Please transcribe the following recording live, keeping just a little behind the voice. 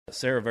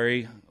Sarah,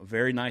 very,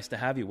 very nice to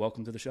have you.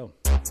 Welcome to the show.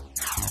 Then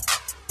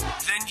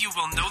you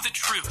will know the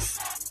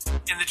truth,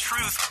 and the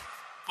truth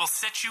will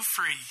set you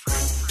free.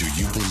 Do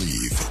you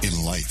believe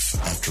in life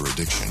after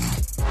addiction?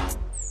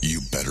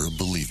 You better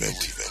believe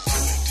it.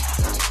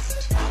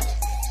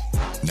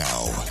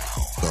 Now,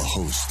 the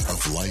host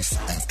of Life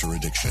After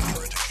Addiction.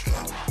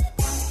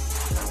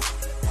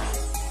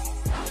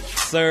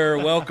 Sir,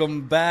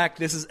 welcome back.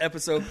 This is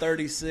episode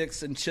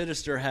 36, and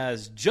Chittister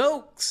has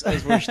jokes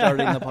as we're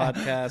starting the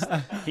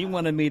podcast. He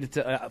wanted me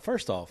to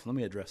first off, let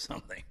me address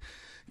something.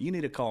 You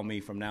need to call me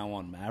from now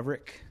on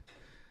Maverick.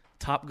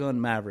 Top Gun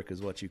Maverick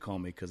is what you call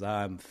me because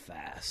I'm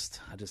fast.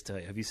 I just tell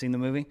you. Have you seen the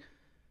movie?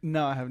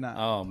 No, I have not.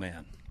 Oh,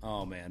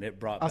 man. It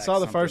brought I back saw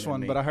the something first in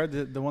one, me. but I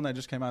heard the one that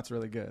just came out is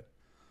really good.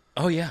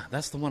 Oh, yeah.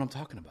 That's the one I'm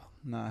talking about.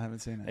 No, I haven't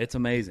seen it. It's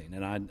amazing,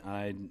 and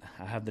I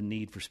have the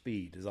need for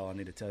speed is all I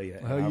need to tell you.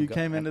 Well, you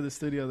came into the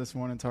studio this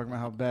morning talking about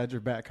how bad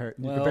your back hurt.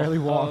 And you Well, could barely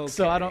walk, okay.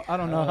 so I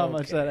don't know how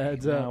much that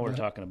adds up. Now we're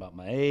talking about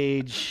my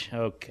age.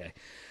 Okay.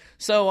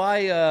 So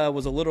I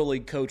was a Little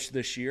League coach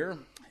this year,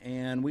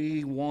 and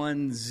we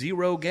won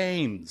 0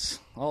 games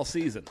all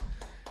season.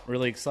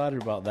 Really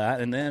excited about that.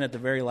 And then at the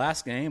very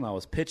last game, I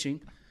was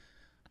pitching.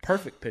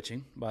 Perfect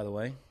pitching, by the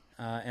way.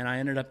 And I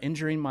ended up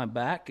injuring my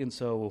back, and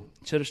so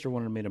Chittister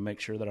wanted me to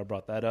make sure that I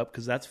brought that up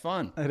because that's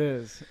fun. It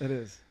is.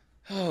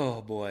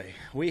 Oh, boy.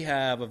 We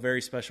have a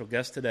very special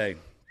guest today.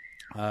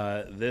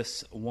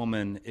 This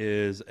woman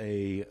is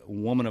a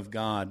woman of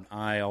God.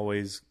 I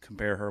always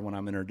compare her when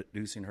I'm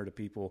introducing her to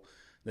people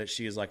that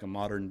she is like a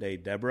modern-day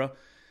Deborah.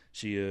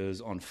 She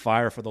is on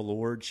fire for the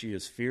Lord. She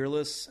is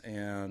fearless,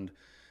 and,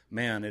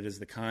 man, it is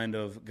the kind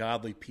of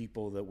godly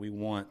people that we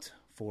want.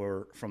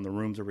 From the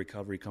rooms of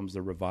recovery comes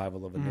the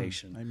revival of a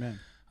nation. Amen.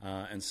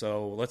 And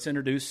so let's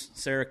introduce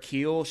Sarah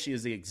Keel. She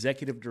is the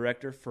executive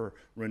director for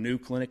Renew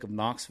Clinic of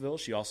Knoxville.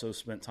 She also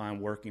spent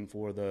time working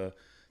for the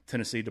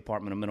Tennessee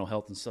Department of Mental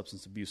Health and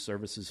Substance Abuse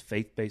Services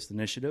faith-based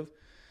initiative.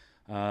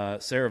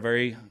 Sarah,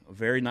 very,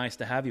 very nice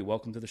to have you.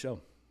 Welcome to the show.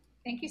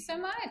 Thank you so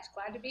much.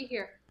 Glad to be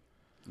here.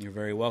 You're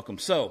very welcome.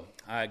 So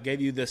I gave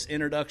you this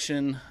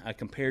introduction. I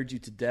compared you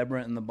to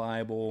Deborah in the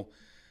Bible.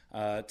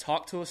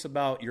 Talk to us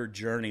about your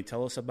journey.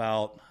 Tell us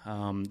about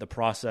the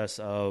process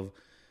of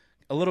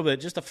a little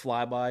bit, just a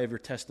flyby of your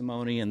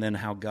testimony, and then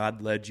how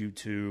God led you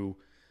to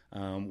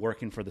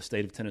working for the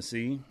state of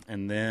Tennessee,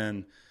 and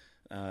then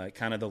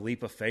kind of the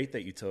leap of faith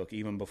that you took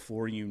even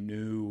before you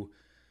knew.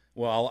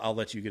 Well, I'll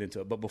let you get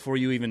into it, but before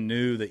you even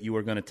knew that you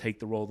were going to take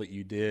the role that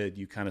you did,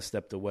 you kind of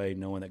stepped away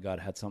knowing that God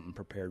had something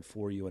prepared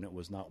for you, and it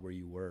was not where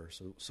you were.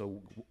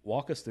 So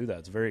walk us through that.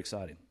 It's very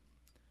exciting.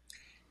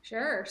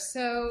 Sure.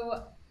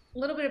 So a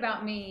little bit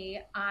about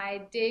me.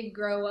 I did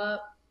grow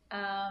up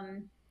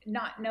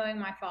not knowing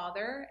my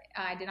father.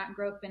 I did not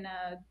grow up in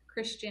a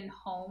Christian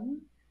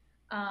home.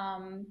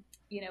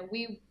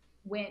 We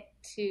went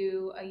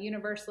to a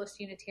Universalist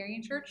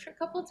Unitarian church a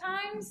couple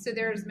times. So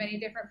there's many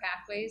different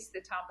pathways to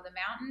the top of the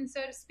mountain,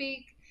 so to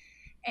speak.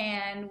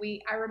 And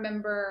I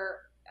remember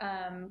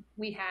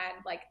we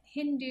had like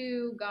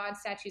Hindu God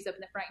statues up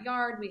in the front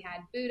yard. We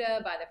had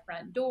Buddha by the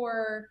front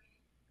door.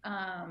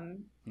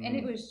 And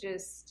it was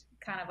just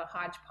kind of a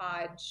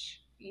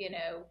hodgepodge,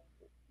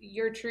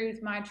 your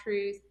truth, my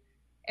truth,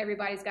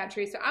 everybody's got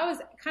truth. So I was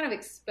kind of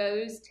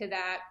exposed to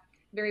that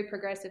very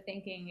progressive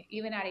thinking,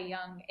 even at a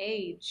young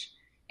age.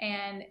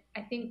 And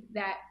I think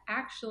that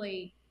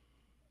actually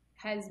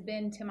has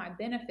been to my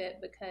benefit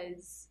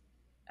because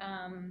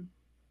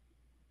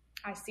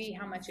I see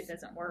how much it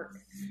doesn't work.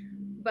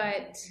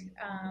 But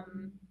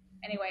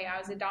anyway, I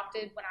was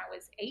adopted when I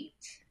was 8.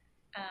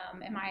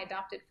 And my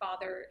adopted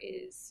father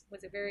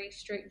was a very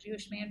strict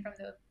Jewish man from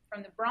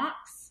the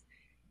Bronx,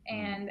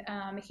 and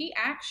he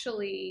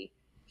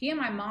and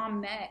my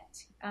mom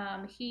met.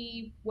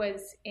 He's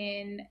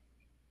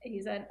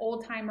an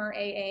old timer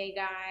AA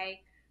guy.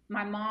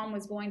 My mom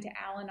was going to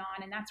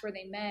Al-Anon, and that's where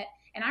they met.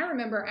 And I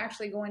remember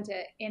actually going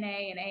to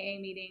NA and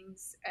AA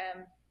meetings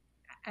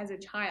as a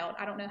child.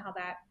 I don't know how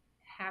that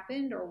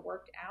happened or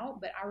worked out,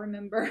 but I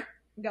remember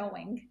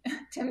going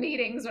to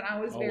meetings when I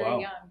was very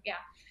young. Yeah.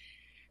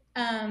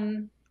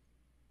 And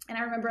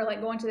I remember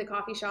like going to the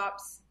coffee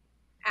shops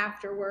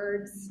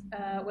afterwards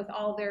with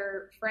all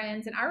their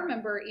friends. And I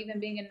remember even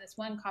being in this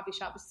one coffee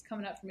shop, this is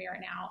coming up for me right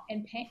now,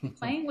 and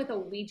playing with a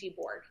Ouija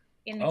board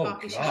in the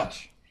coffee shop.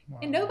 Wow.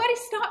 And nobody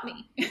stopped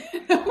me.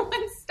 No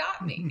one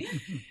stopped me.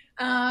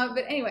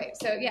 But anyway,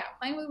 so yeah,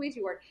 playing with a Ouija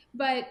board.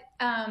 But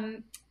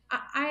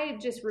I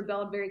just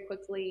rebelled very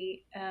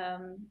quickly.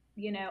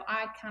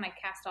 I kind of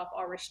cast off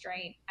all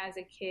restraint as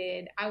a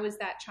kid. I was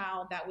that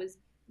child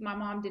my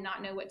mom did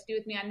not know what to do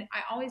with me.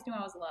 I always knew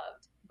I was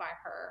loved by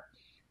her.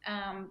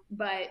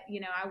 But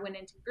I went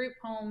into group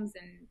homes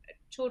and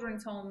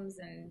children's homes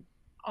and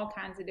all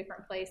kinds of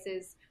different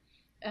places.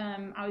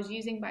 I was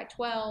using by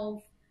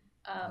 12,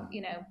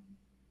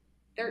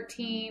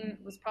 13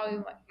 was probably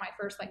my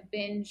first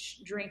binge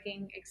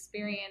drinking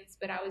experience,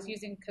 but I was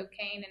using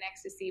cocaine and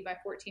ecstasy by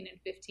 14 and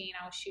 15.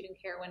 I was shooting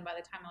heroin by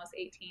the time I was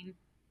 18.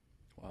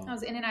 Wow. I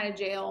was in and out of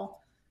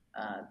jail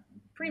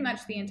pretty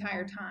much the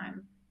entire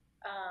time.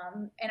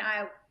 And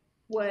I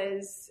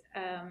was,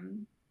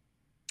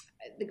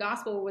 the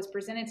gospel was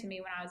presented to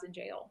me when I was in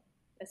jail,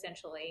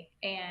 essentially.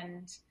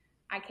 And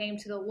I came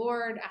to the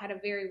Lord. I had a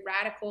very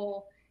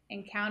radical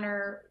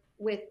encounter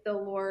with the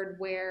Lord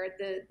where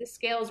the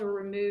scales were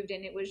removed,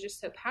 and it was just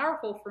so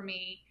powerful for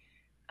me.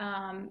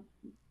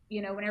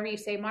 Whenever you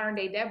say modern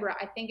day Deborah,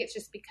 I think it's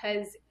just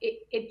because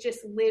it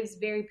just lives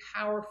very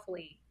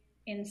powerfully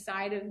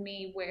inside of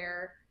me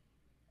where,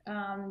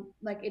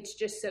 it's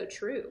just so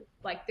true.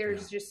 Like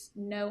there's just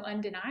no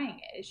undenying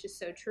it. It's just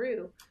so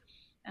true.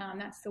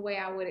 That's the way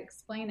I would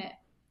explain it.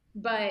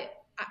 But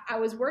I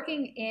was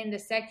working in the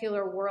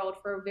secular world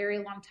for a very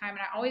long time, and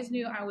I always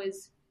knew I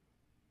was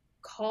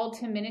called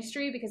to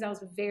ministry because I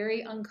was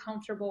very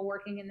uncomfortable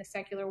working in the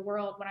secular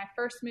world. When I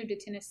first moved to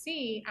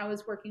Tennessee, I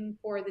was working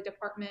for the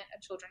Department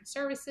of Children's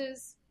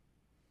Services.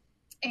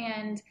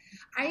 And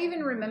I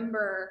even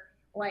remember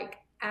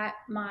at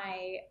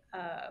my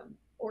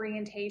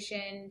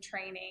orientation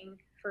training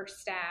for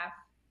staff,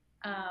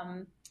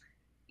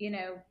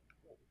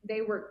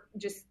 they were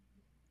just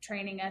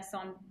training us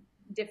on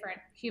different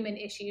human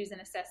issues and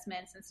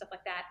assessments and stuff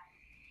like that.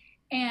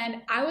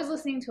 And I was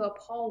listening to a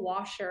Paul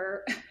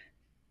Washer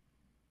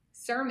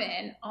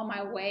sermon on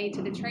my way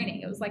to the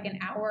training. It was like an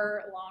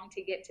hour long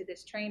to get to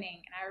this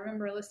training. And I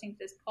remember listening to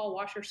this Paul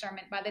Washer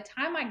sermon. By the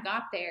time I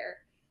got there,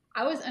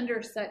 I was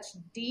under such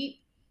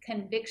deep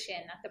conviction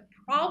that the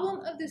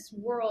problem of this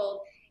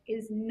world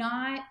is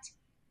not,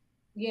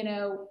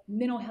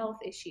 mental health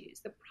issues.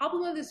 The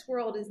problem of this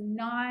world is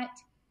not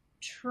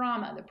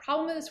trauma. The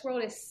problem of this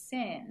world is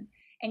sin.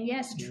 And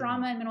yes,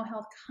 trauma and mental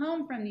health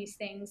come from these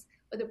things,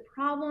 but the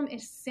problem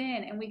is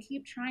sin. And we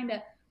keep trying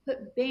to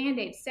put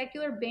Band-Aids,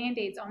 secular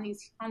Band-Aids on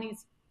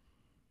these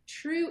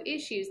true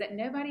issues that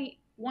nobody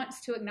wants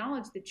to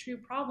acknowledge the true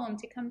problem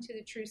to come to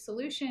the true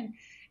solution.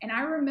 And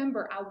I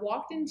remember I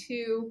walked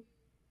into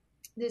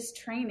this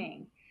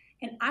training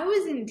and I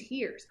was in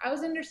tears. I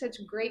was under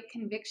such great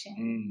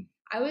conviction.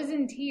 I was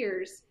in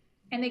tears,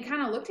 and they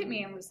kind of looked at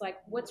me and was like,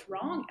 "What's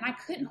wrong?" And I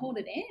couldn't hold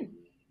it in.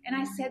 And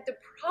I said, "The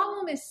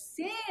problem is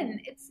sin.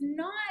 It's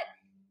not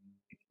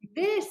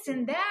this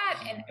and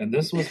that." And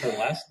this was her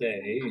last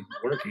day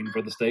working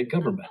for the state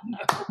government. No,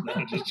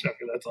 just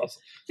joking. That's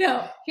awesome.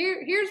 No,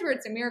 here's where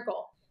it's a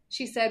miracle.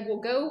 She said, "Well,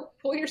 go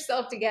pull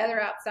yourself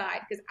together outside,"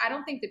 because I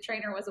don't think the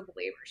trainer was a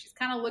believer. She's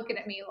kind of looking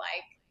at me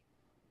like,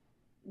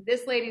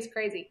 this lady's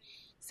crazy.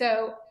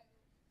 So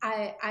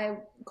I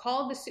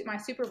called my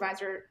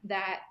supervisor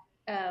that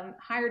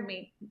hired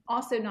me,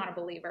 also not a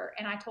believer,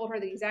 and I told her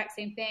the exact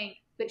same thing,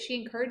 but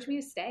she encouraged me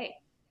to stay.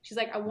 She's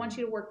like, "I want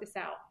you to work this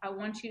out. I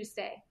want you to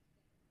stay."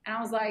 And I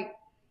was like,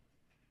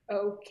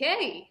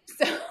 okay.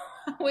 So,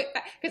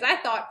 because I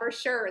thought for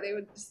sure they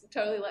would just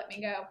totally let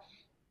me go.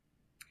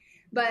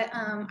 But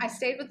I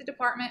stayed with the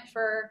department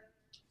for,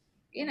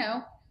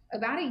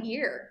 about a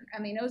year. I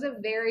mean, it was a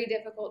very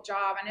difficult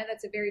job. I know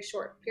that's a very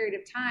short period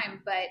of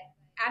time, but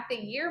at the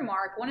year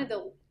mark, one of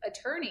the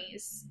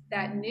attorneys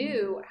that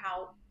knew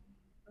how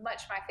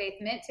much my faith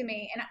meant to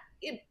me,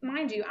 and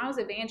mind you, I was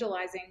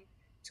evangelizing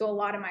to a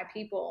lot of my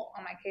people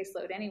on my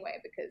caseload anyway,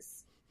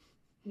 because,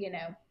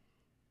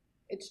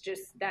 it's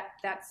just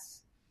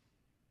that's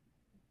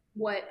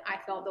what I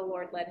felt the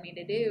Lord led me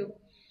to do.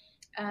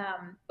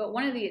 But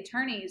one of the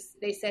attorneys,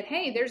 they said,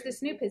 "Hey, there's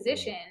this new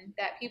position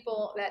that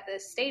the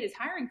state is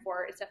hiring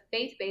for. It's a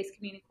faith-based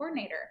community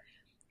coordinator,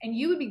 and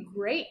you would be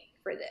great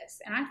for this."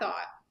 And I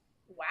thought,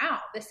 wow,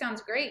 this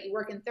sounds great. You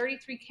work in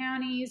 33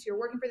 counties, you're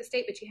working for the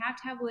state, but you have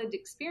to have lived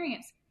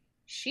experience.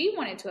 She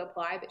wanted to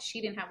apply, but she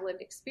didn't have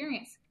lived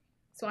experience.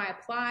 So I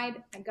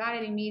applied, I got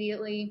it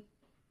immediately.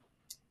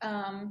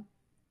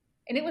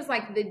 And it was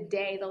like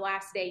the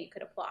last day you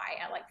could apply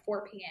at like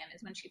 4 p.m.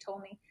 is when she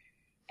told me.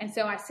 And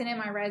so I sent in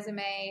my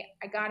resume,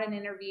 I got an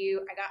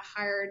interview, I got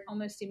hired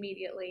almost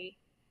immediately.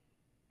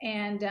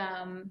 And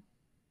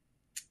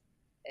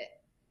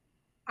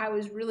I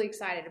was really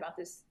excited about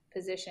this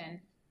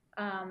position.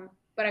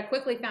 But I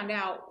quickly found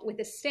out with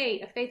the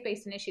state, a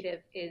faith-based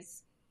initiative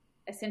is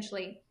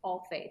essentially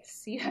all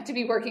faiths. So you have to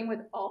be working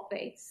with all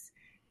faiths.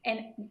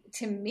 And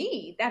to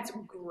me, that's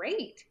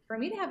great. For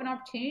me to have an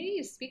opportunity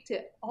to speak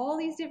to all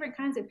these different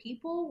kinds of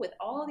people with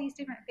all these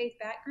different faith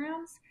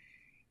backgrounds,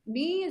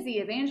 me as the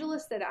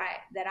evangelist that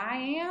I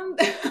am,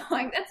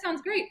 like, that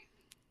sounds great.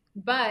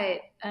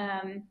 But,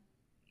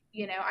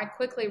 I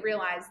quickly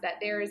realized that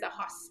there is a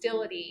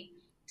hostility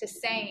to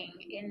saying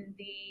in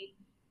the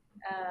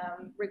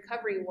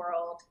recovery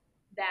world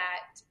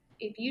that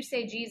if you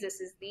say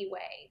Jesus is the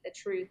way, the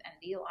truth, and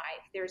the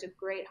life, there's a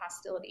great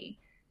hostility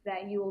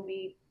that you will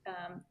be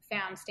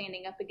found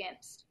standing up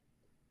against,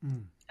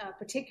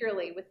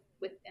 particularly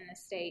within the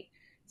state.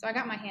 So I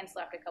got my hand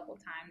slapped a couple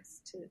of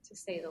times, to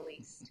say the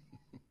least.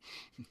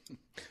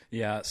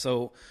 Yeah.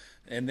 So,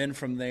 and then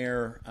from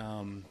there,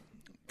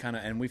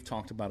 and we've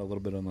talked about a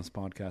little bit on this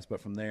podcast,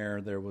 but from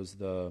there was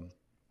the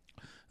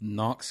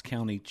Knox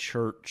County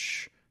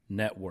Church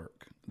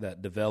Network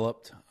that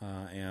developed,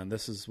 and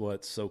this is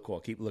what's so cool.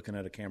 I keep looking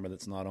at a camera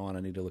that's not on. I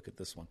need to look at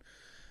this one.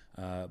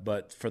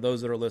 But for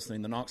those that are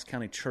listening, the Knox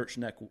County Church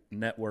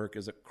Network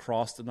is a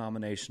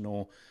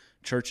cross-denominational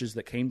churches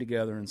that came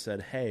together and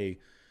said, hey,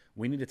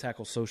 we need to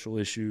tackle social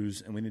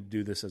issues, and we need to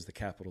do this as the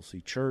capital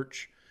C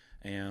Church.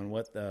 And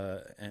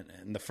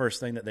the first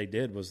thing that they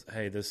did was,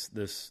 hey,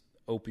 this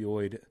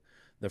opioid,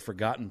 the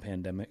forgotten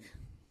pandemic.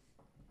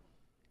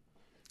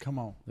 Come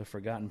on.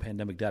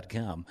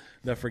 TheForgottenPandemic.com.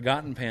 The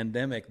forgotten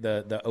pandemic,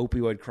 the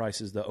opioid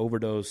crisis, the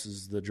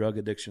overdoses, the drug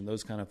addiction,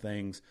 those kind of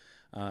things.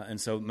 And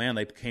so, man,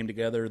 they came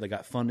together. They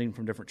got funding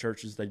from different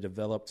churches. They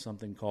developed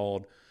something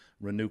called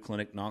Renew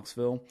Clinic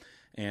Knoxville,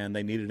 and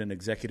they needed an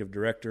executive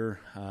director.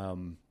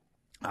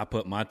 I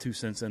put my 2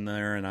 cents in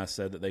there, and I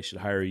said that they should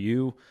hire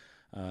you,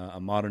 a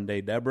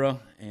modern-day Deborah,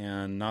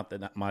 and not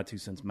that my 2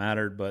 cents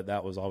mattered, but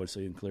that was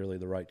obviously and clearly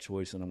the right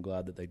choice, and I'm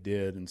glad that they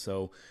did. And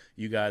so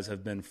you guys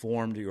have been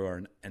formed. You are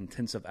an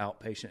intensive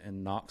outpatient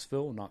in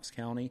Knoxville, Knox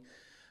County.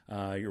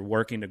 You're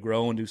working to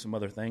grow and do some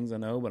other things, I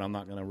know, but I'm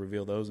not going to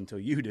reveal those until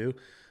you do.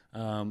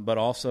 But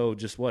also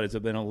just has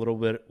it been a little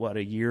bit,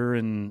 a year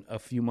and a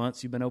few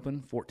months you've been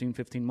open, 14,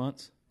 15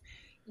 months?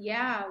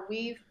 Yeah,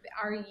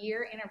 our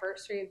year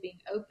anniversary of being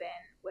open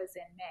was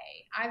in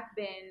May. I've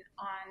been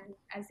on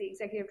as the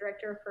executive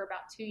director for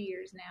about 2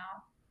 years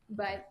now.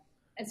 But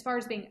as far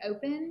as being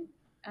open,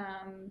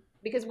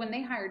 because when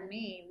they hired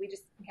me, we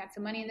had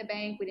some money in the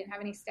bank. We didn't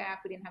have any staff.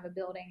 We didn't have a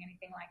building,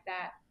 anything like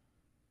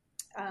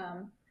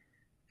that.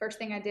 First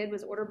thing I did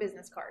was order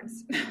business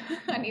cards.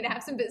 I need to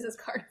have some business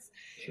cards.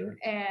 Sure.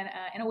 And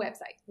a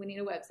website. We need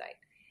a website.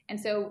 And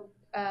so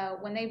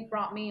when they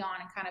brought me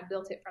on and kind of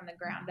built it from the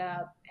ground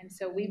up, and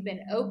so we've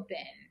been open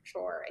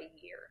for a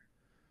year.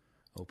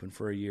 Open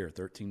for a year,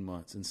 13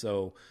 months. And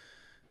so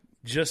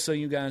just so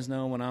you guys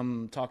know, when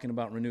I'm talking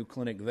about Renew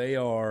Clinic, they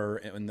are,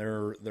 in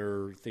their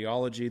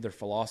theology, their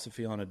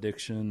philosophy on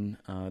addiction,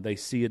 they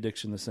see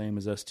addiction the same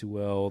as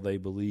S2L. They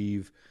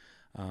believe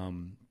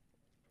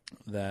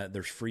that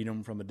there's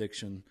freedom from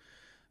addiction.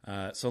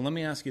 So let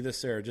me ask you this,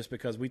 Sarah, just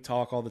because we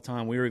talk all the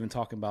time, we were even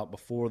talking about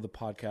before the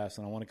podcast,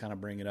 and I want to kind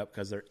of bring it up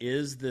because there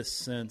is this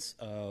sense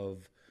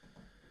of,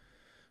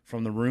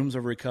 from the rooms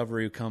of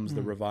recovery comes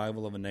the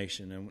revival of a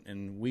nation.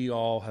 And we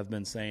all have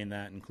been saying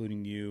that,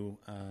 including you,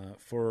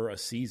 for a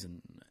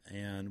season.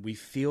 And we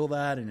feel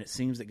that, and it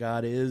seems that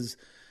God is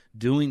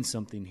doing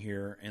something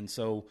here. And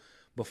so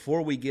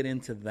before we get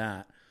into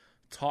that,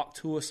 talk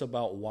to us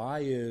about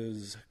why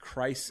is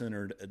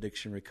Christ-centered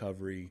addiction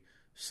recovery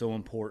so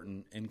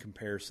important in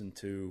comparison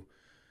to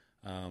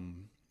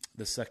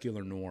the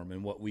secular norm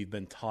and what we've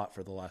been taught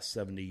for the last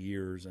 70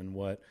 years and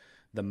what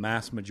the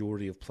mass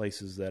majority of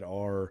places that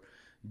are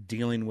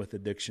dealing with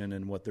addiction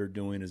and what they're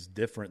doing is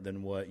different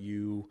than what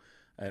you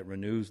at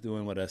Renew's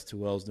doing, what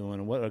S2L's doing,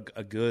 and what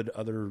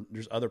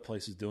there's other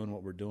places doing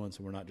what we're doing,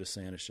 so we're not just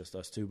saying it's just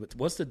us two. But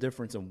what's the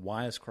difference and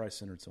why is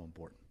Christ-centered so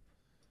important?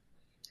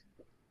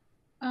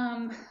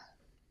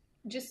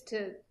 Just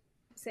to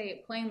say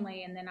it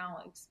plainly, and then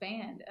I'll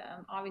expand.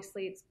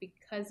 Obviously, it's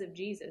because of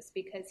Jesus,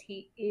 because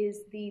he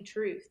is the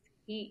truth.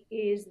 He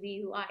is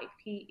the life.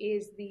 He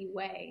is the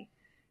way.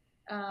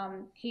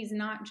 He's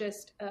not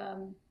just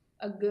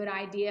a good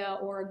idea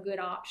or a good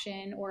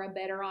option or a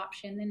better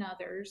option than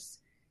others.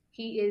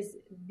 He is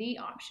the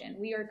option.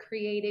 We are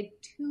created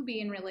to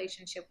be in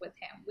relationship with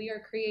him. We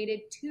are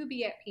created to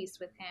be at peace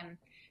with him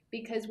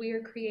because we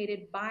are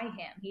created by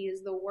him. He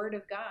is the Word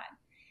of God.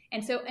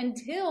 And so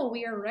until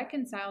we are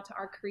reconciled to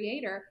our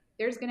Creator,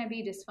 there's going to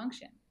be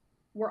dysfunction.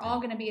 We're all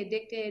going to be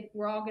addicted.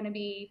 We're all going to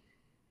be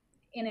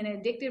in an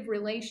addictive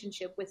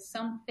relationship with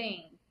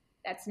something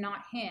that's not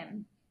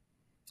him.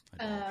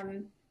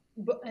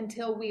 But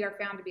until we are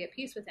found to be at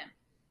peace with him.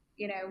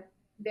 You know,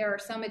 there are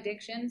some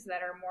addictions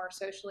that are more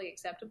socially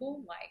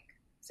acceptable, like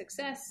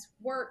success,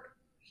 work,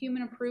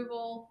 human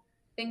approval,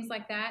 things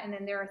like that. And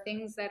then there are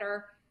things that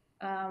are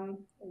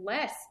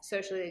less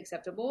socially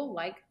acceptable,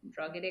 like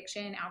drug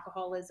addiction,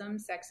 alcoholism,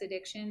 sex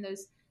addiction.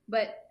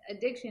 But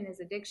addiction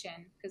is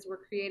addiction because we're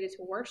created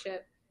to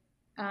worship,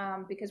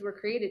 because we're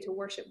created to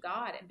worship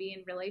God and be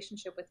in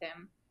relationship with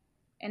him.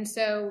 And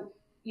so,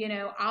 you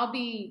know, I'll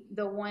be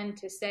the one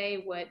to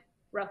say what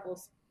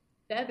ruffles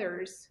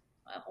feathers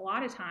a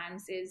lot of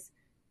times is,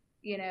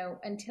 you know,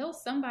 until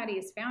somebody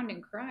is found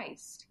in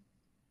Christ,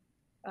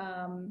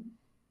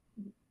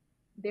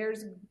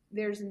 there's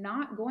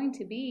not going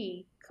to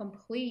be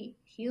complete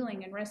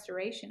healing and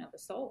restoration of the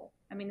soul.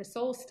 I mean, the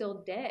soul's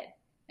still dead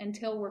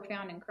until we're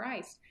found in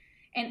Christ.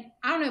 And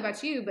I don't know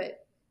about you,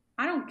 but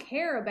I don't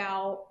care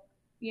about,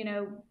 you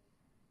know,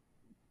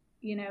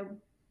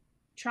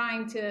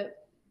 trying to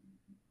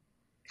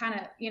kind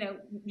of, you know,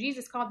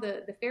 Jesus called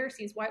the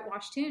Pharisees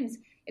whitewashed tombs.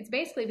 It's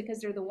basically because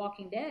they're the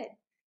walking dead.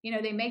 You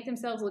know, they make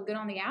themselves look good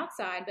on the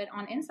outside, but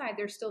on inside,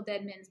 they're still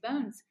dead men's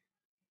bones.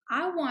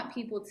 I want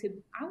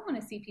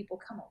to see people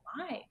come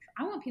alive.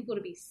 I want people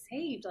to be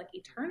saved, like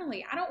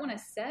eternally. I don't want to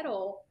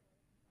settle,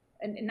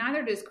 and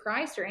neither does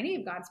Christ or any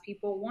of God's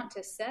people want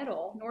to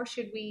settle, nor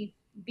should we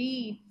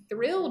be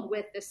thrilled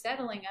with the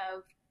settling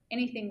of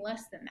anything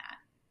less than that.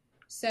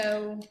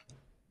 So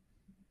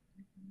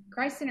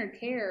Christ-centered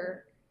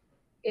care,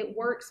 it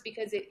works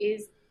because it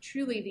is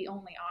truly the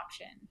only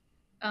option.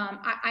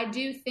 I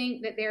do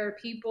think that there are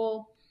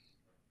people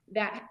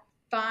that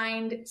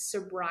find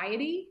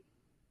sobriety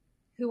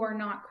who are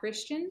not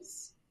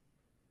Christians.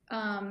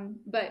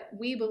 But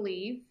we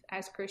believe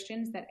as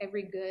Christians that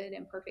every good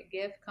and perfect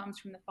gift comes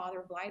from the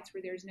Father of lights,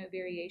 where there's no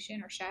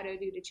variation or shadow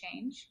due to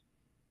change.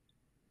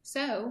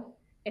 So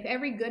if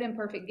every good and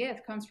perfect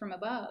gift comes from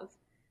above,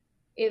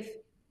 if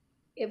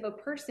a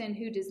person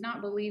who does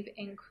not believe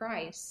in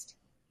Christ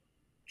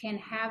can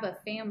have a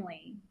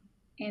family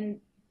and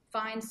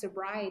find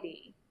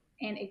sobriety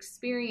and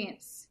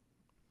experience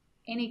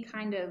any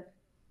kind of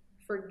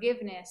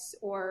forgiveness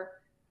or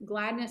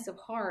gladness of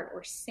heart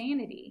or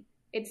sanity,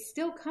 it's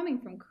still coming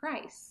from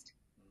Christ.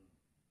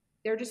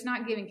 They're just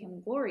not giving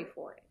him glory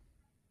for it.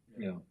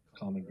 Yeah,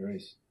 common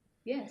grace.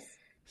 Yes.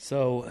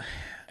 So,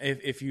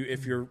 if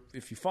you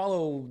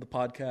follow the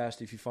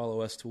podcast, if you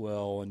follow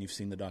S2L, and you've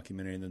seen the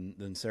documentary,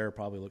 then Sarah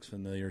probably looks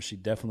familiar. She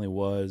definitely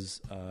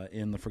was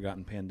in the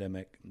Forgotten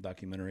Pandemic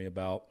documentary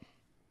about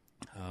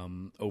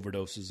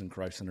overdoses and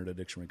Christ-centered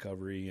addiction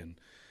recovery and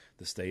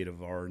the state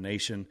of our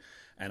nation.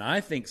 And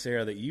I think,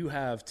 Sarah, that you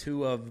have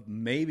two of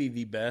maybe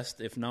the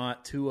best, if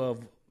not two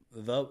of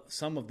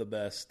some of the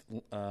best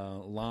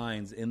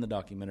lines in the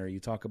documentary. You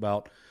talk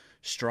about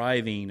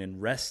striving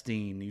and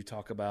resting. You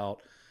talk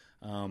about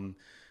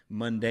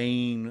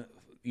mundane,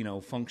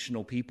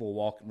 functional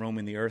people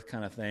roaming the earth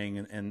kind of thing.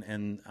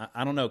 And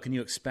I don't know, can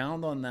you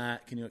expound on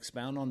that? Can you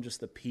expound on just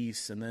the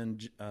peace? And then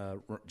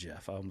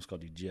Jeff, I almost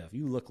called you Jeff.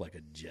 You look like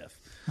a Jeff.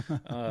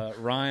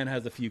 Ryan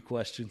has a few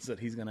questions that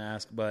he's going to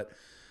ask, but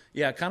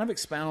yeah, kind of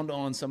expound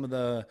on some of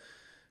the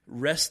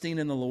resting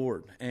in the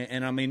Lord.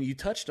 And I mean, you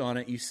touched on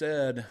it. You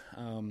said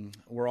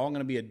we're all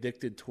going to be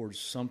addicted towards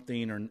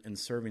something and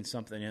serving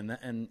something.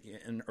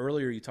 And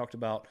earlier you talked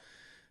about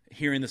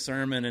hearing the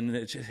sermon and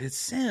it's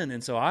sin.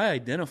 And so I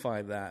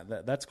identify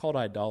that's called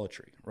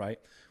idolatry, right?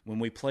 When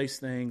we place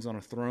things on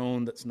a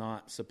throne that's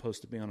not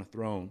supposed to be on a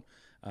throne.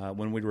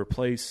 When we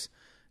replace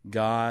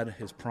God,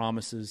 his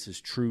promises,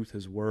 his truth,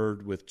 his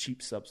word with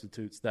cheap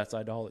substitutes, that's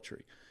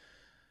idolatry.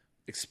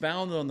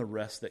 Expound on the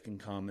rest that can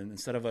come, and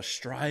instead of us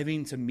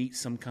striving to meet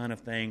some kind of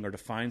thing or to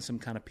find some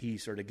kind of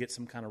peace or to get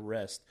some kind of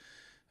rest,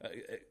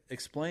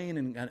 explain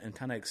and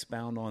kind of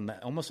expound on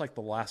that. Almost like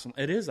the last one.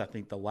 It is, I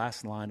think, the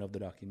last line of the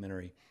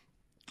documentary.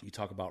 You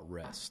talk about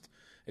rest.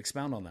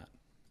 Expound on that.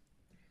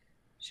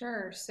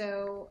 Sure.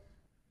 So,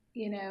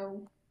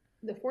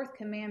 the fourth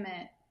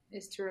commandment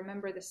is to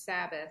remember the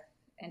Sabbath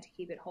and to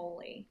keep it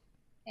holy.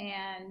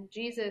 And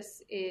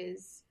Jesus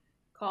is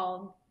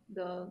called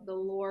the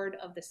Lord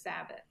of the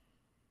Sabbath.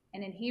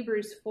 And in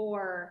Hebrews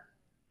 4,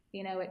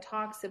 it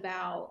talks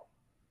about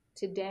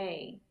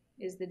today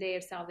is the day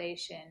of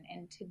salvation.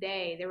 And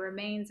today there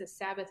remains a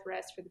Sabbath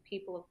rest for the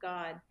people of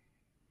God.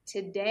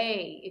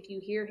 Today, if you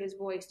hear his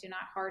voice, do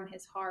not harden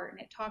his heart.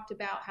 And it talked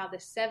about how the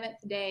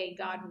seventh day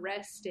God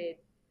rested.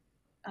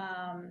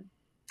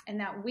 And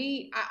that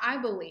I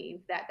believe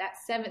that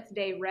seventh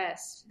day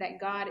rest that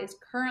God is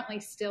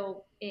currently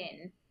still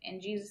in, and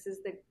Jesus is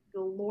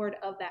the Lord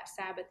of that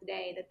Sabbath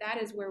day,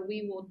 that is where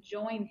we will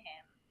join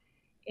him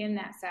in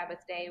that Sabbath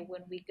day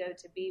when we go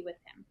to be with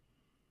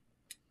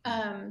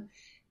him.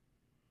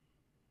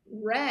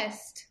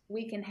 Rest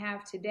we can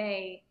have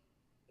today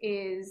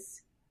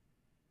is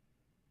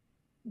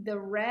the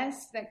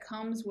rest that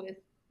comes with,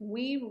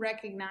 we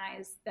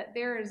recognize that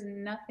there is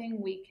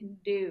nothing we can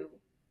do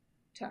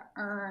to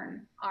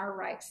earn our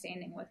right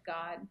standing with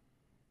God.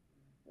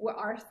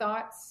 Our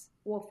thoughts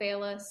will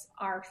fail us.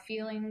 Our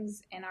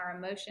feelings and our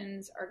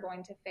emotions are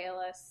going to fail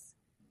us.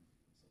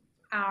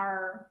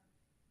 Our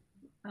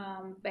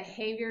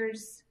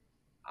behaviors,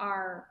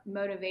 our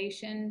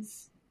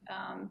motivations,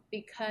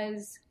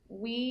 because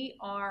we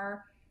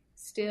are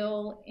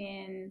still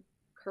in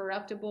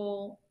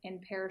corruptible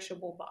and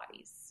perishable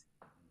bodies.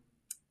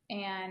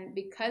 And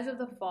because of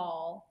the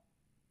fall,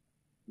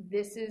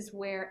 this is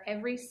where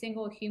every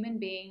single human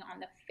being on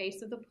the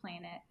face of the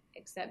planet,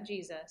 except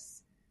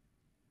Jesus,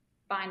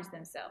 finds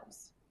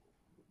themselves.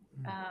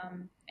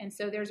 And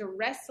so there's a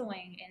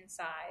wrestling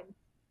inside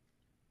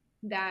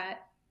that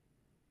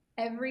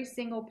every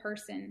single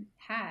person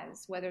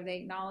has, whether they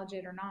acknowledge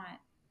it or not.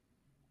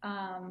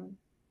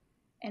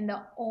 And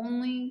the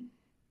only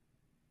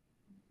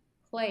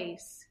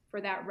place for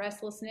that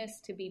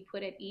restlessness to be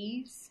put at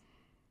ease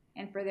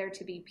and for there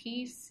to be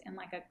peace and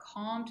like a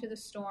calm to the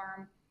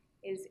storm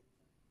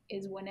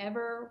is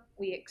whenever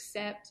we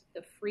accept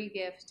the free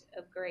gift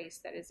of grace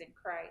that is in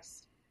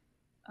Christ.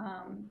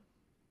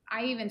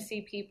 I even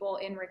see people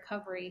in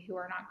recovery who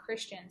are not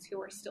Christians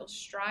who are still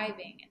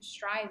striving and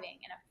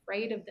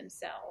afraid of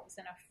themselves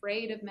and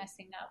afraid of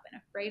messing up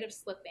and afraid of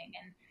slipping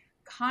and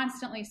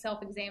constantly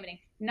self-examining.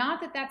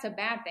 Not that that's a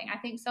bad thing. I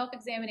think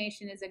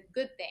self-examination is a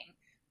good thing,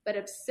 but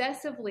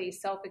obsessively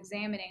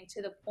self-examining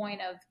to the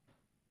point of,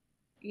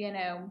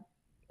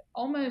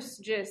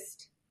 almost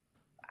just,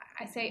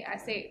 I say,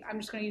 I'm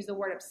just going to use the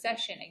word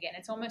obsession again.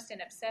 It's almost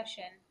an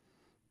obsession.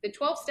 The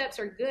 12 steps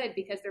are good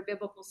because they're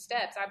biblical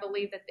steps. I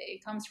believe that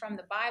it comes from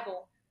the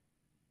Bible,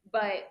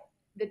 but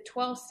the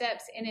 12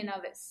 steps in and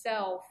of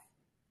itself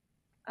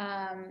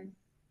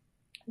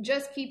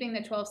just keeping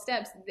the 12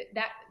 steps,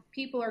 that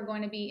people are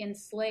going to be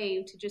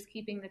enslaved to just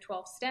keeping the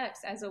 12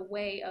 steps as a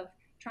way of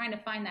trying to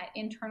find that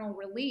internal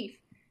relief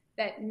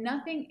that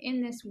nothing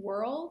in this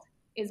world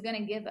is going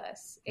to give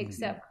us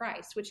except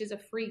Christ, which is a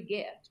free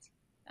gift.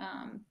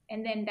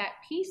 And then that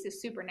peace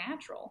is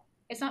supernatural.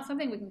 It's not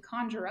something we can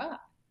conjure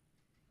up.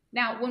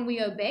 Now, when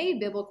we obey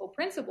biblical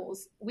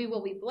principles, we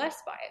will be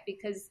blessed by it,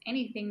 because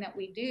anything that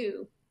we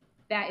do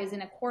that is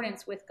in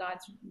accordance with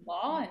God's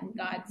law and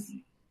God's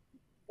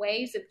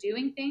ways of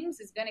doing things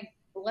is going to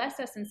bless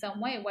us in some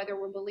way, whether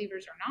we're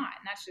believers or not.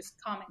 And that's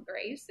just common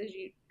grace, as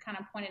you kind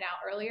of pointed out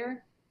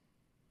earlier.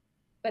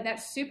 But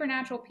that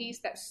supernatural peace,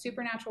 that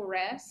supernatural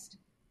rest,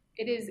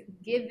 it is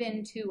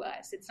given to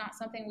us. It's not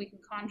something we can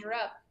conjure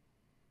up.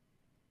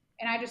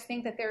 And I just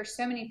think that there are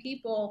so many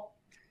people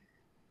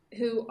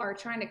who are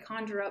trying to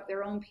conjure up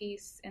their own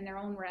peace and their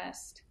own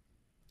rest.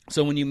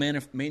 So when you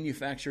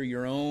manufacture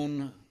your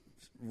own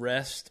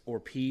rest or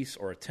peace,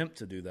 or attempt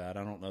to do that,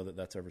 I don't know that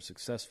that's ever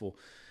successful.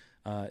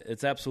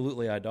 It's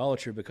absolutely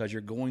idolatry, because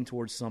you're going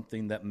towards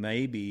something that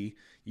maybe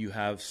you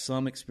have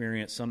some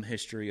experience, some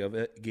history of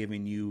it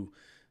giving you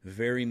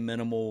very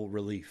minimal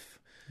relief.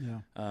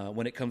 Yeah.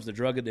 When it comes to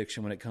drug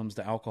addiction, when it comes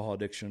to alcohol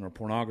addiction or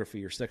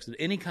pornography or sex,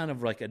 any kind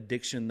of like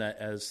addiction that,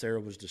 as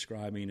Sarah was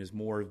describing, is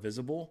more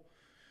visible,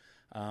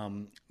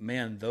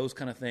 man, those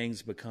kind of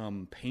things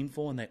become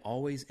painful, and they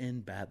always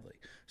end badly.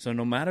 So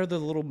no matter the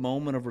little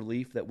moment of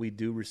relief that we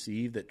do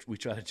receive, that we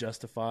try to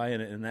justify,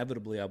 and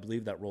inevitably I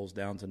believe that rolls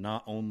down to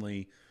not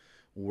only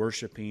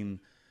worshiping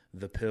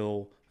the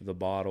pill, the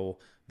bottle,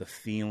 the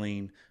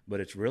feeling, but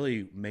it's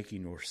really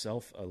making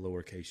yourself a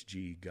lowercase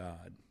g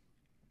God.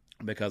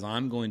 Because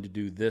I'm going to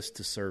do this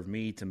to serve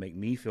me, to make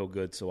me feel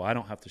good, so I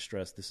don't have to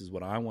stress this is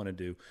what I want to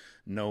do.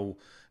 No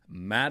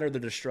matter the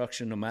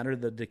destruction, no matter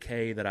the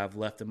decay that I've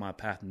left in my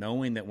path,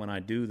 knowing that when I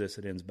do this,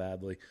 it ends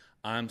badly,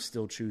 I'm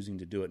still choosing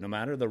to do it. No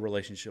matter the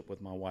relationship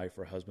with my wife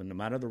or husband, no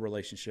matter the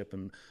relationship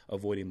and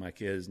avoiding my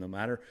kids, no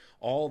matter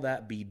all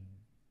that be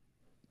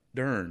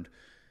darned,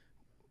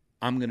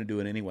 I'm going to do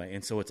it anyway.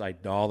 And so it's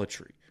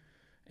idolatry.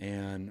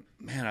 And,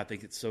 man, I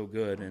think it's so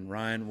good. And,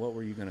 Ryan, what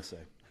were you going to say?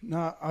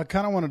 No, I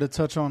kind of wanted to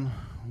touch on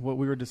what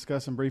we were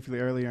discussing briefly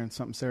earlier, and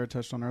something Sarah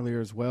touched on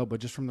earlier as well, but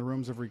just from the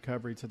rooms of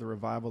recovery to the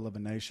revival of a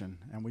nation.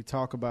 And we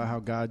talk about how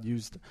God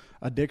used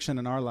addiction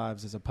in our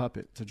lives as a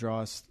puppet to draw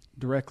us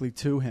directly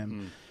to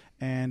him.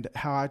 And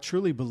how I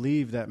truly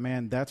believe that,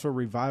 man, that's where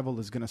revival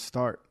is going to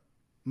start.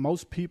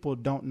 Most people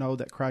don't know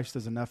that Christ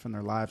is enough in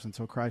their lives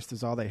until Christ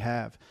is all they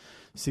have.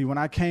 See, when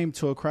I came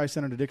to a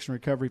Christ-centered addiction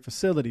recovery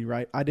facility,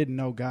 right, I didn't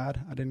know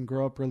God. I didn't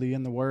grow up really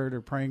in the Word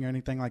or praying or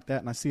anything like that.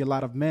 And I see a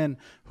lot of men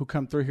who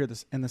come through here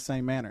in the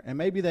same manner. And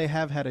maybe they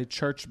have had a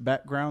church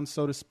background,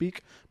 so to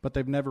speak, but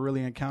they've never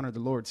really encountered the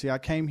Lord. See, I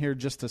came here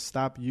just to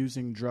stop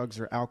using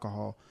drugs or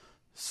alcohol.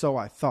 So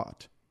I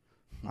thought.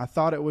 I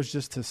thought it was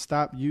just to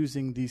stop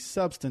using these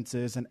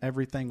substances and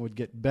everything would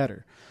get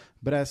better.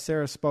 But as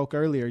Sarah spoke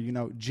earlier, you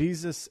know,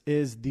 Jesus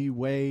is the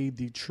way,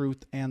 the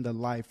truth, and the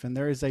life. And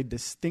there is a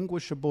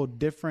distinguishable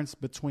difference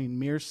between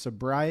mere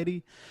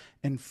sobriety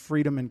and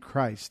freedom in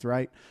Christ,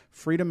 right?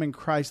 Freedom in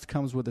Christ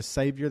comes with a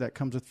Savior, that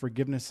comes with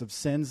forgiveness of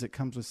sins. It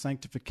comes with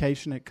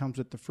sanctification. It comes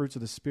with the fruits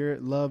of the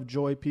Spirit, love,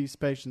 joy, peace,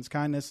 patience,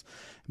 kindness.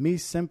 Me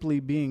simply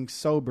being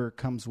sober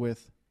comes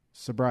with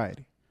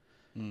sobriety.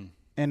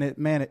 And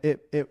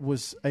it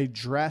was a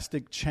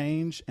drastic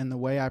change in the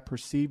way I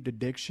perceived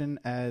addiction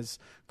as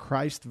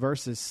Christ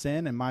versus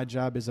sin. And my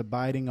job is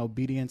abiding,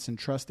 obedience, and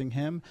trusting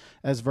him,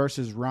 as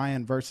versus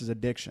Ryan versus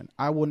addiction.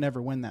 I will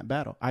never win that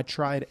battle. I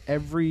tried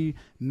every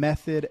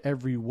method,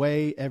 every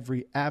way,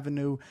 every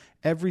avenue,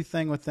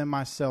 everything within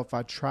myself.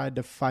 I tried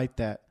to fight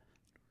that,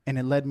 and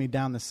it led me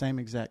down the same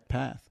exact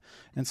path.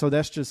 And so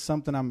that's just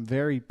something I'm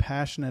very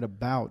passionate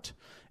about,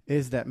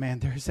 is that, man,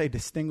 there's a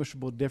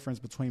distinguishable difference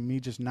between me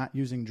just not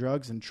using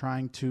drugs and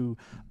trying to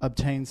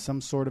obtain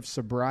some sort of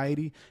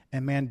sobriety,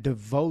 and, man,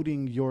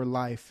 devoting your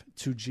life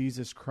to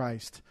Jesus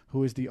Christ,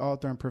 who is the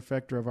author and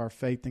perfecter of our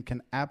faith and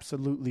can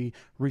absolutely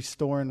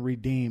restore and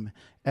redeem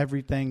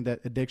everything that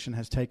addiction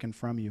has taken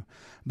from you.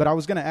 But I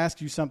was going to ask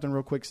you something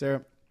real quick,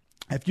 Sarah.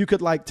 If you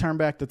could turn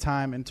back the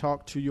time and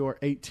talk to your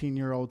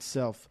 18-year-old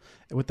self,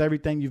 with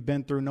everything you've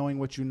been through, knowing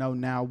what you know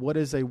now, what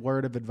is a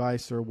word of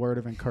advice or a word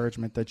of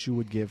encouragement that you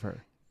would give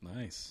her?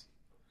 Nice.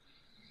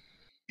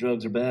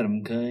 Drugs are bad,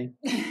 okay?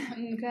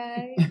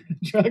 Okay.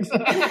 Drugs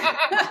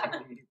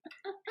are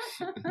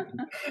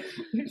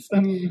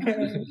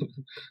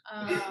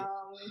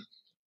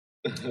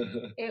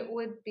It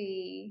would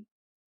be,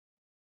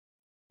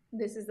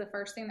 this is the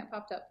first thing that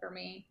popped up for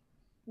me,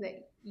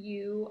 that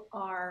you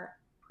are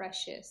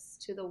precious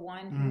to the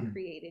one who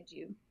created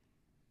you.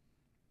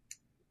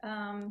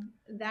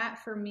 That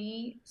for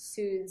me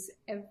soothes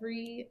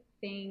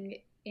everything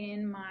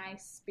in my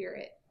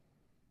spirit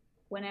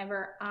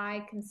whenever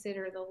I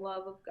consider the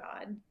love of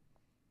God.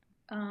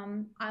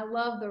 I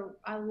love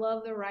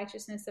the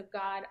righteousness of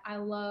God. I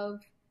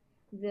love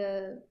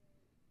the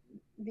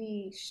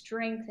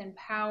strength and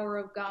power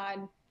of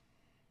God.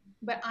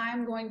 But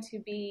I'm going to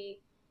be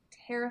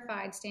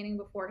terrified standing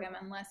before him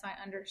unless I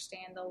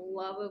understand the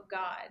love of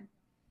God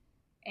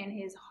and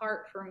his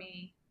heart for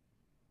me.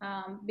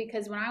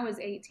 Because when I was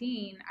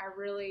 18, I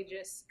really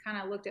just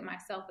kind of looked at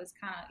myself as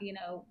kind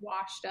of,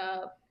 washed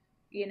up.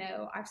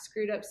 I've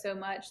screwed up so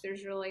much.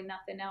 There's really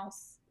nothing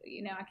else.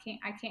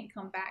 I can't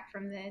come back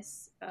from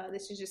this.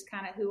 This is just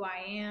kind of who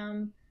I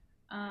am.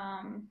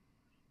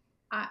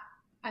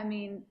 I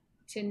mean,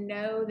 to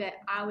know that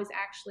I was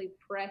actually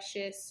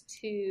precious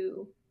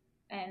to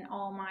an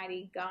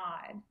almighty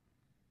God,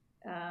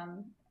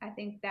 I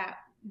think that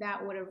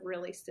would have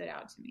really stood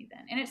out to me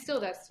then. And it still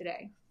does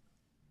today.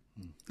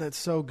 That's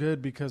so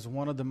good, because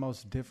one of the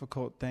most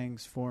difficult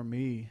things for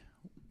me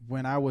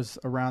when I was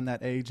around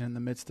that age in the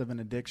midst of an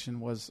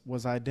addiction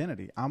was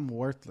identity. I'm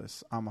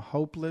worthless. I'm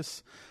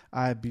hopeless.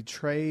 I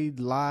betrayed,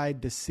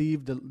 lied,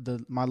 deceived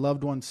my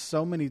loved ones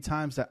so many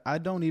times that I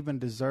don't even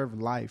deserve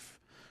life,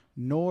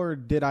 nor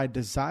did I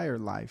desire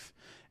life.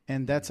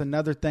 And that's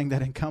another thing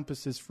that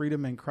encompasses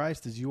freedom in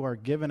Christ, is you are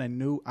given a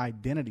new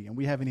identity. And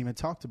we haven't even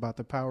talked about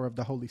the power of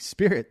the Holy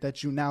Spirit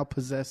that you now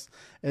possess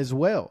as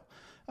well.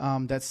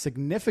 That's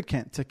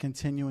significant to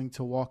continuing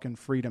to walk in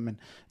freedom. And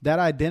that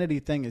identity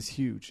thing is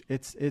huge.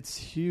 It's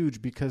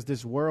huge, because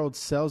this world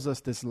sells us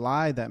this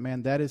lie that,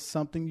 man, that is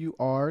something you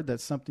are,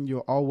 that's something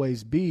you'll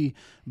always be,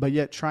 but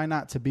yet try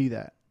not to be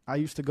that. I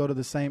used to go to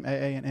the same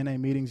AA and NA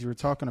meetings you were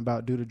talking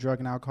about due to drug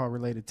and alcohol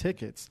related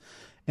tickets.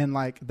 And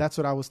that's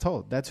what I was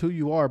told. That's who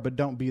you are, but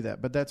don't be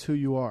that. But that's who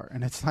you are.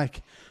 And it's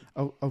like,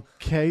 oh,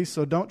 okay,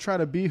 so don't try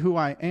to be who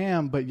I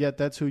am, but yet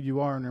that's who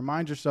you are. And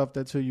remind yourself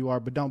that's who you are,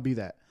 but don't be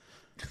that.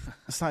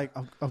 It's like,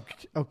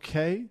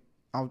 okay,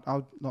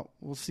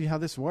 we'll see how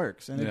this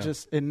works. And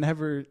it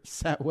never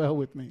sat well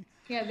with me.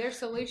 Yeah, their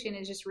solution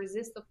is just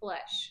resist the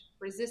flesh.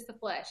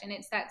 And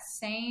it's that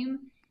same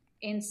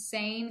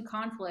insane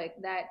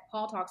conflict that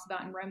Paul talks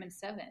about in Romans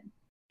 7.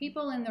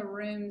 People in the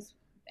rooms,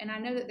 and I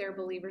know that there are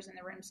believers in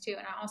the rooms too,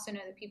 and I also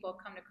know that people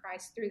come to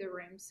Christ through the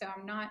rooms, so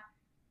I'm not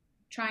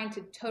trying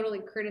to totally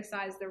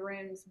criticize the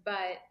rooms,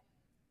 but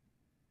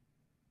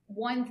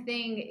one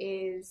thing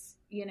is,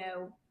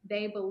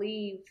 they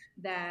believe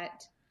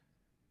that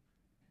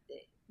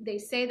they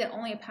say that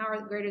only a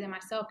power greater than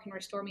myself can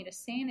restore me to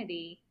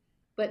sanity,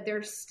 but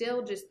there's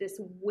still just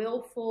this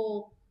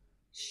willful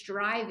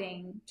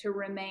striving to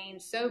remain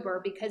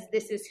sober because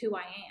this is who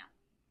I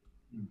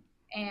am.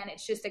 And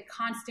it's just a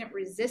constant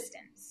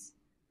resistance.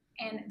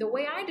 And the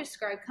way I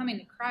describe coming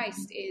to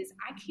Christ is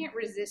I can't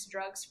resist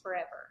drugs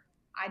forever.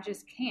 I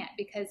just can't,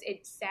 because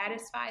it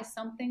satisfies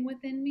something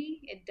within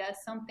me. It does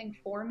something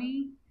for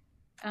me.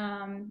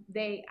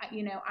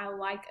 I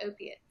like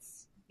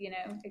opiates,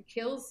 it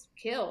kills,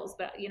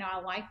 but I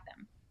like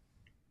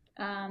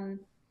them.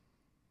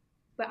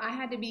 But I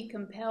had to be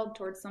compelled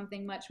towards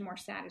something much more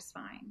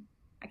satisfying.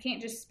 I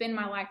can't just spend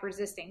my life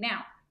resisting.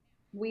 Now,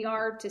 we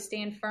are to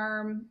stand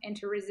firm and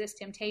to resist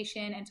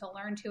temptation and to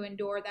learn to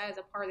endure. That is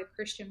a part of the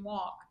Christian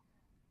walk.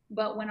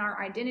 But when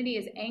our identity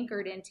is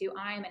anchored into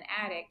I am an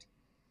addict,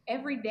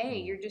 every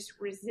day you're just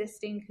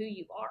resisting who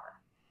you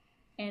are.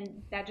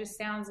 And that just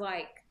sounds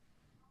like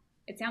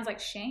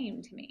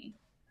shame to me.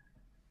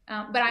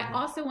 But I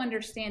also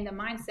understand the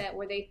mindset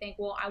where they think,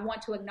 well, I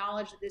want to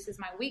acknowledge that this is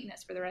my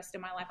weakness for the rest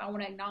of my life. I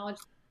want to acknowledge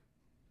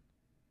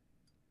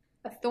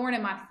a thorn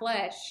in my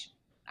flesh.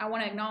 I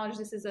want to acknowledge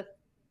this is a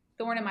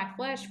thorn in my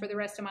flesh for the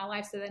rest of my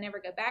life so that I never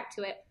go back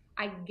to it.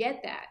 I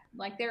get that.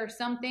 Like, there are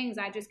some things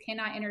I just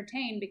cannot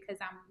entertain because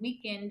I'm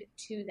weakened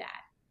to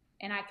that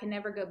and I can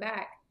never go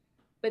back.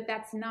 But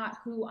that's not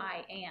who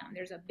I am.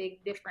 There's a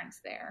big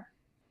difference there.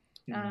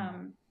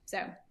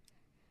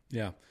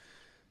 Yeah.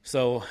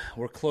 So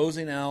we're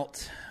closing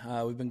out.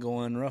 We've been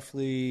going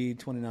roughly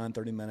 29,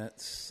 30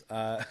 minutes.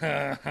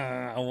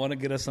 I want to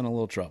get us in a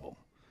little trouble.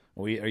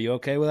 Are you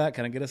okay with that?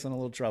 Can I get us in a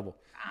little trouble?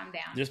 I'm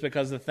down. Just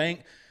because the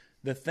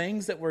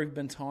things that we've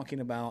been talking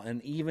about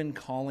and even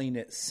calling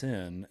it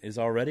sin is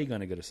already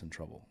going to get us in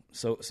trouble.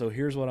 So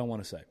here's what I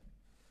want to say.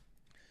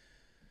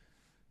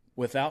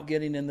 Without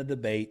getting in the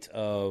debate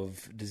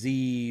of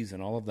disease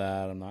and all of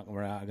that,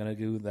 we're not going to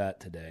do that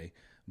today.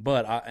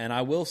 But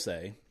I will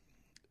say,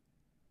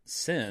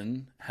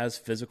 sin has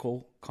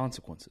physical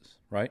consequences,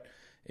 right?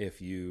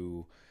 If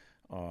you,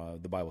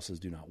 the Bible says,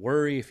 do not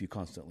worry. If you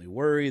constantly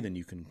worry, then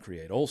you can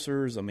create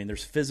ulcers. I mean,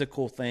 there's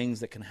physical things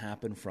that can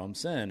happen from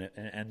sin,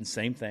 and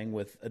same thing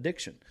with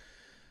addiction.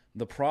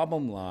 The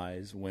problem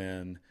lies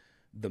when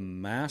the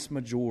mass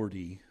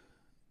majority,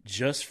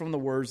 just from the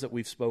words that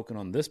we've spoken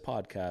on this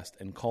podcast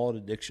and call it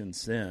addiction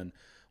sin,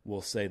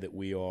 will say that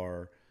we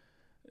are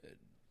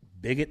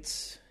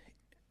bigots,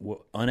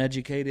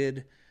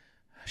 uneducated,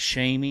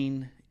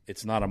 shaming.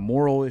 It's not a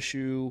moral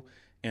issue.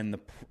 And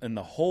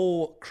the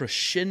whole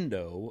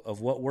crescendo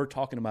of what we're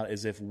talking about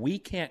is if we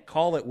can't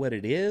call it what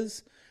it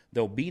is,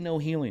 there'll be no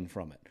healing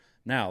from it.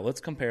 Now, let's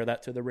compare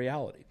that to the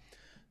reality.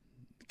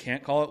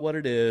 Can't call it what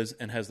it is,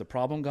 and has the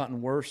problem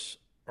gotten worse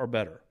or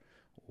better?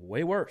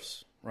 Way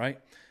worse, right?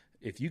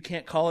 If you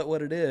can't call it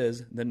what it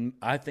is, then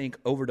I think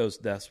overdose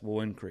deaths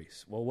will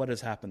increase. Well, what has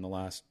happened the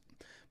last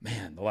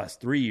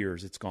 3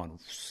 years? It's gone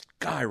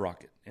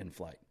skyrocket in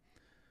flight.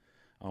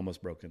 I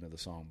almost broke into the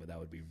song, but that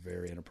would be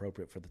very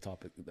inappropriate for the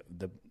topic,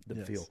 the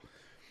Yes. feel.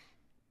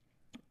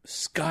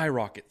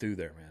 Skyrocket through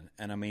there, man.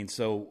 And I mean,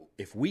 so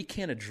if we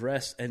can't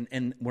address,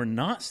 and we're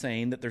not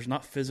saying that there's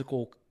not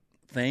physical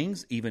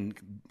things, even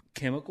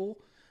chemical,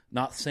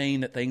 not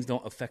saying that things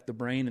don't affect the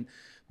brain,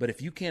 but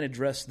if you can't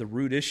address the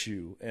root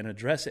issue and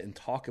address it and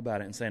talk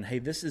about it and saying, hey,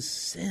 this is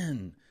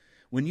sin.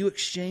 When you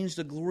exchange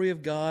the glory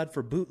of God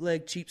for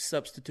bootleg, cheap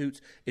substitutes,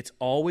 it's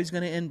always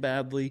going to end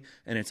badly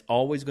and it's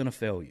always going to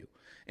fail you.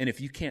 And if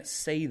you can't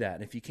say that,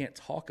 and if you can't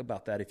talk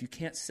about that, if you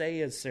can't say,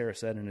 as Sarah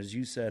said, and as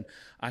you said,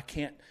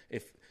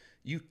 if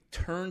you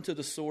turn to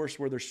the source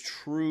where there's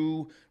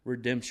true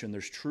redemption,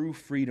 there's true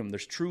freedom,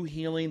 there's true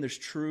healing, there's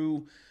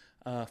true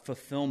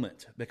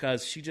fulfillment.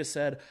 Because she just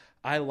said,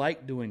 I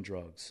like doing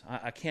drugs.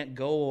 I can't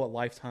go a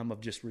lifetime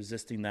of just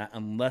resisting that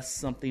unless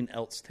something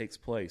else takes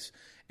place.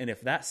 And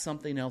if that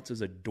something else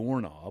is a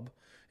doorknob,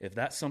 if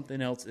that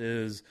something else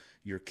is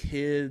your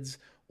kids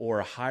or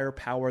a higher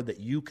power that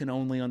you can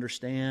only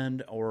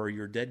understand, or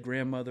your dead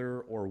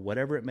grandmother, or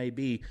whatever it may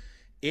be,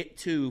 it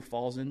too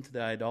falls into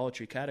the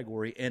idolatry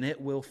category, and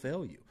it will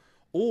fail you.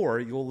 Or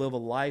you'll live a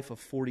life of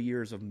 40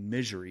 years of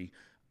misery,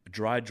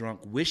 dry drunk,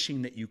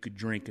 wishing that you could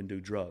drink and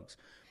do drugs.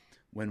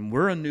 When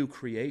we're a new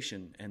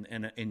creation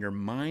and your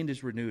mind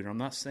is renewed, and I'm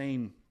not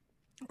saying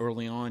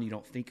early on you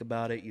don't think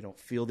about it, you don't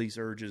feel these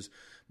urges,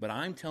 but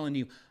I'm telling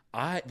you,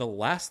 the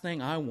last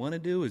thing I want to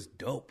do is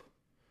dope.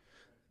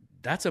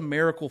 That's a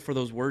miracle for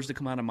those words to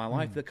come out of my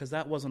life, because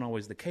that wasn't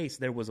always the case.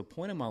 There was a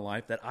point in my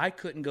life that I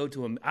couldn't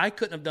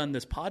have done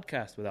this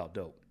podcast without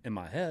dope in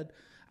my head.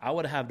 I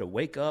would have had to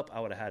wake up. I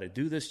would have had to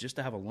do this just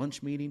to have a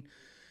lunch meeting.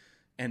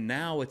 And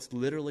now it's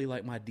literally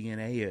like my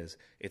DNA is.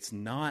 It's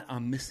not,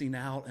 I'm missing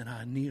out and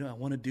I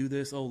want to do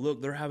this. Oh,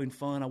 look, they're having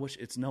fun. I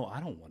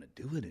don't want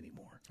to do it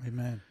anymore.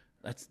 Amen.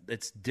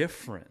 It's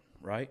different,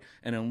 right?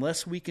 And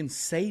unless we can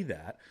say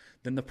that,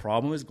 then the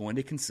problem is going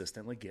to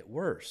consistently get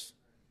worse.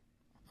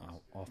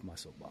 Off my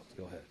soapbox.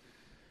 Go ahead.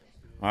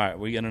 All right,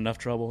 we in enough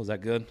trouble? Is that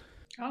good?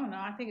 Oh no,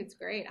 I think it's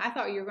great. I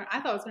thought it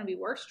was going to be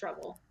worse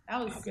trouble.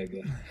 That was Okay,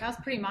 good. That was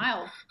pretty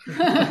mild.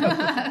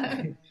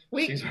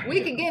 we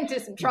could get into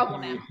some trouble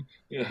now.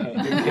 Yeah.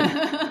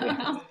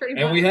 That was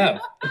pretty And we mild.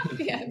 have.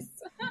 Yes.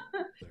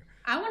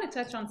 I want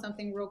to touch on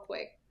something real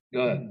quick.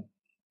 Go ahead.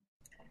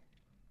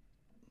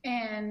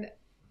 And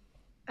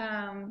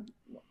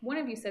one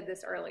of you said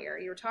this earlier.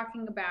 You were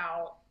talking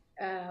about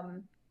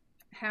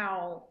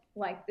how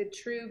like the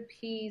true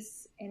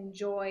peace and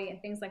joy and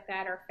things like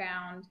that are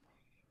found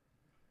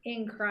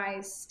in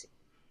Christ,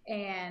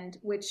 and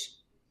which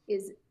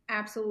is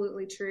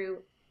absolutely true.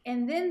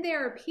 And then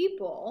there are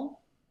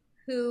people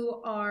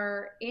who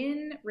are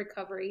in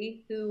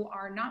recovery, who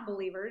are not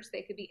believers,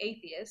 they could be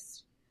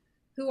atheists,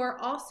 who are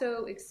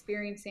also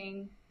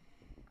experiencing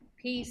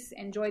peace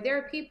and joy. There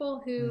are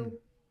people who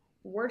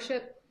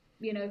worship,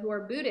 who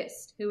are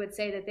Buddhist, who would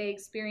say that they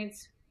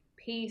experience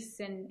peace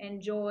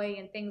and joy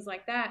and things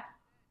like that.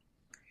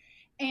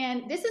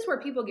 And this is where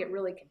people get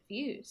really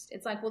confused.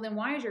 It's like, well, then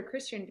why is your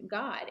Christian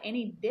God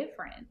any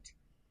different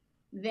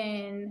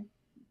than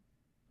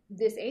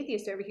this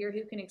atheist over here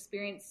who can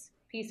experience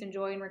peace and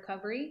joy and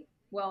recovery?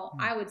 Well,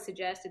 I would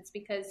suggest it's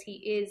because he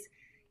is,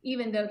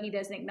 even though he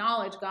doesn't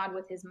acknowledge God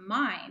with his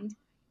mind,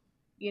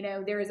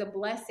 there is a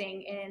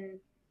blessing in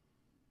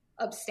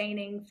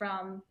abstaining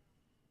from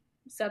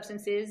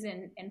substances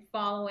and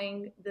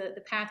following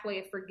the pathway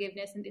of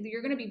forgiveness. And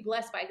you're going to be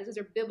blessed by it because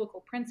those are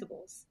biblical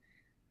principles.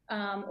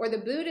 Or the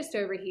Buddhist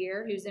over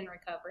here who's in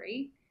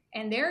recovery,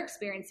 and they're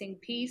experiencing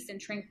peace and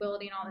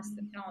tranquility and all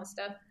this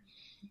stuff.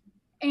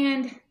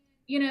 And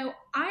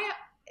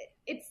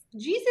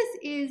Jesus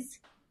is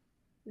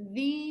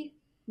the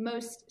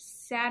most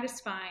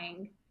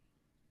satisfying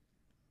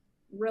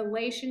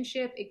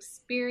relationship,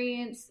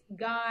 experience,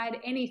 God,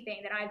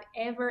 anything that I've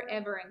ever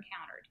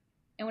encountered.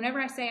 And whenever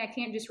I say I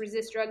can't just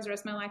resist drugs the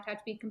rest of my life, I have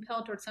to be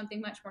compelled towards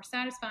something much more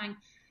satisfying,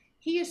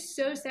 he is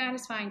so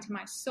satisfying to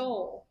my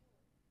soul.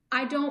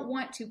 I don't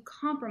want to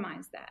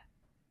compromise that.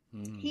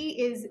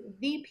 He is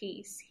the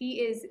peace.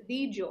 He is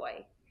the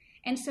joy.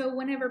 And so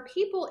whenever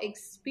people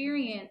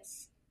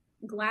experience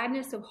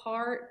gladness of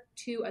heart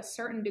to a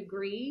certain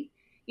degree,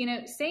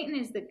 Satan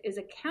is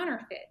a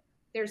counterfeit.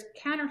 There's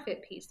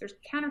counterfeit peace. There's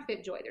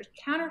counterfeit joy. There's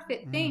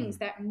counterfeit things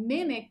that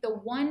mimic the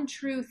one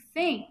true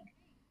thing.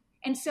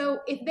 And so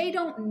if they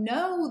don't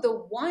know the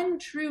one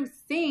true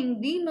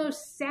thing, the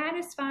most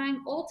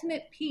satisfying,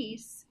 ultimate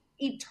peace,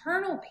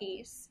 eternal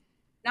peace,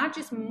 not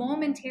just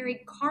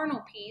momentary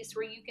carnal peace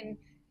where you can,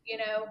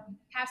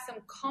 have some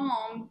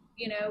calm,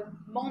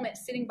 moment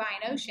sitting by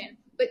an ocean,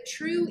 but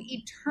true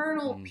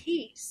eternal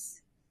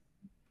peace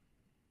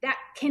that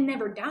can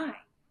never die.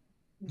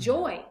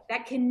 Joy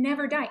that can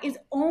never die is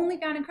only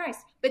found in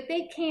Christ, but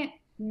they can't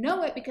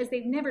know it because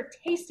they've never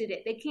tasted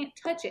it. They can't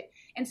touch it.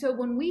 And so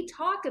when we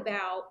talk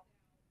about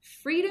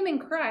freedom in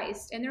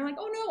Christ and they're like,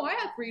 oh no, I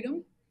have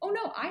freedom. Oh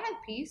no, I have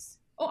peace.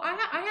 Oh, I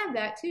have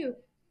that too.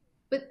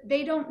 But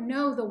they don't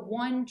know the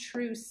one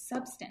true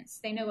substance.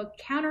 They know a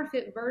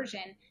counterfeit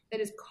version that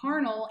is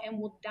carnal and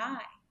will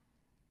die.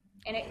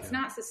 and it's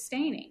not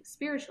sustaining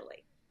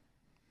spiritually.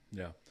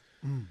 Yeah.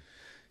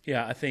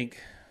 Yeah, I think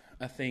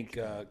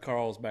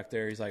Carl's back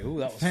there. He's like, "Ooh,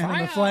 that was Fan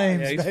fire." of the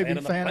flames, Yeah, he's baby, fan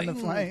of the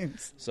flames.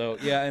 flames. So,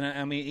 yeah, and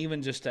I mean,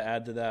 even just to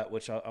add to that,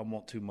 which I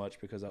won't too much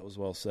because that was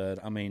well said.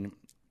 I mean,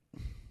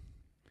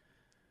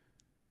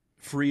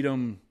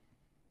 freedom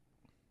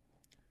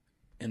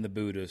in the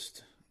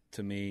Buddhist,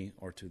 to me,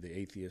 or to the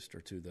atheist,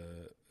 or to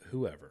the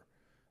whoever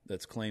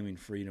that's claiming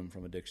freedom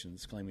from addiction,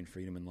 that's claiming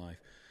freedom in life,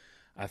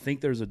 I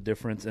think there's a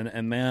difference.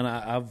 And man,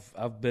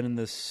 I've been in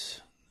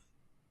this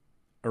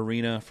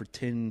arena for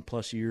 10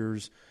 plus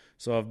years.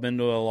 So I've been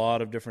to a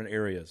lot of different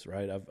areas,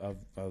 right?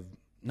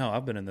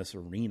 I've been in this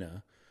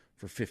arena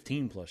for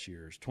 15 plus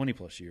years, 20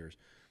 plus years,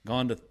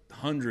 gone to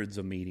hundreds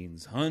of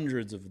meetings,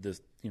 hundreds of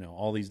this,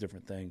 all these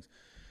different things.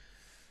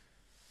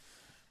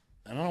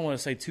 And I don't want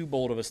to say too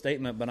bold of a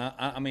statement, but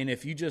I mean,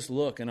 if you just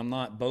look, and I'm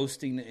not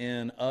boasting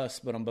in us,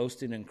 but I'm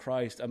boasting in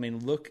Christ. I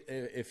mean, look,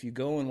 if you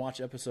go and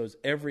watch episodes,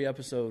 every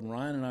episode,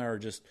 Ryan and I are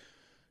just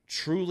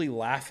truly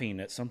laughing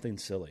at something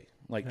silly,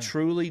 like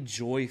truly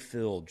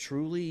joy-filled,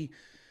 truly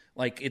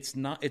like it's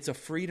a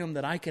freedom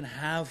that I can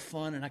have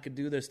fun and I can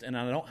do this, and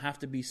I don't have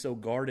to be so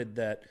guarded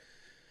that,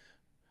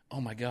 oh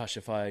my gosh,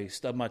 if I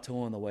stub my toe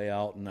on the way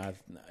out and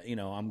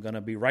I'm going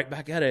to be right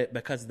back at it,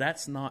 because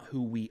that's not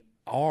who we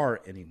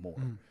are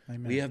anymore.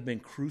 Amen. We have been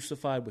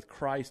crucified with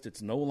Christ.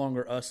 It's no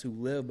longer us who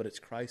live, but it's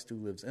Christ who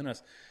lives in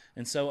us.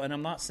 And so, and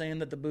I'm not saying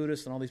that the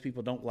Buddhists and all these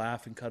people don't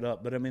laugh and cut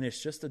up, but I mean,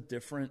 it's just a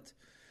different,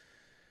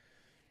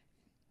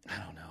 I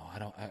don't know.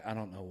 I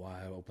don't know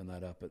why I opened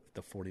that up at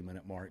the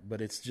 40-minute mark,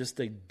 but it's just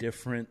a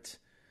different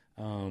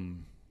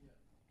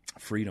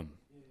freedom.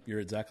 You're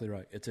exactly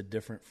right. It's a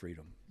different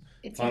freedom.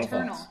 It's Final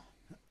eternal. thoughts?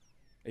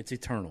 It's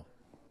eternal.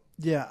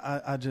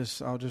 Yeah, I'll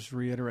just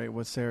reiterate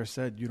what Sarah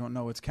said. You don't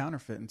know it's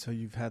counterfeit until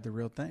you've had the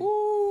real thing.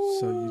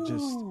 So you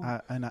just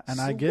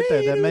I get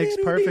that. That makes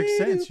perfect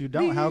sense. You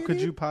don't. How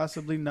could you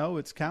possibly know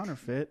it's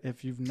counterfeit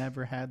if you've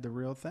never had the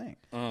real thing?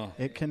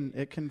 It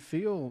can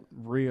feel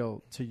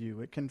real to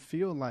you. It can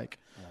feel like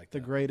the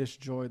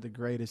greatest joy, the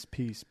greatest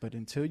peace. But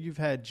until you've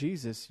had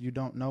Jesus, you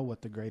don't know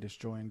what the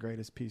greatest joy and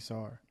greatest peace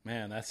are.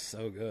 Man, that's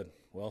so good.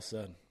 Well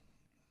said.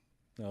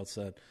 Well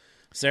said.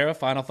 Sarah,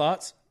 final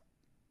thoughts?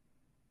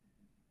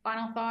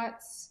 Final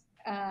thoughts.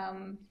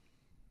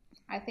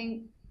 I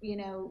think,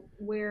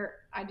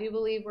 I do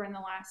believe we're in the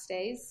last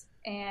days,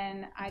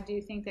 and I do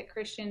think that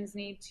Christians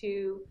need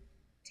to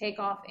take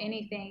off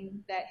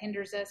anything that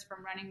hinders us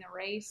from running the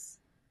race.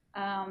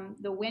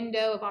 The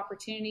window of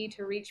opportunity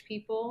to reach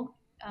people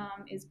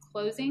is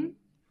closing,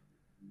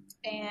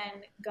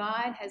 and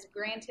God has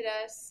granted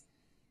us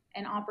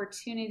an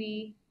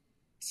opportunity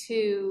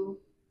to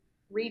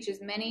reach as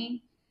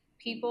many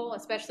people,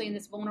 especially in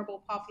this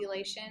vulnerable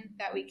population,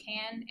 that we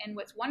can. And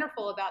what's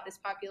wonderful about this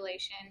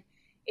population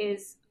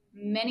is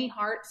many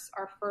hearts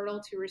are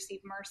fertile to receive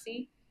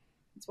mercy.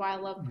 That's why I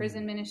love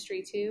prison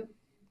ministry too.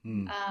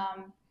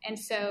 And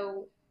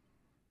so,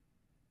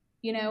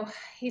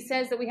 he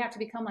says that we have to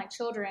become like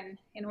children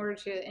in order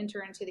to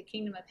enter into the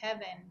kingdom of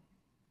heaven.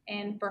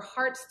 And for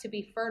hearts to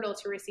be fertile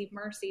to receive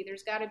mercy,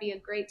 there's got to be a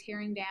great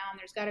tearing down.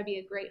 There's got to be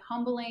a great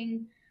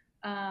humbling,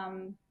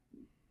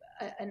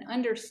 an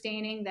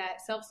understanding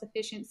that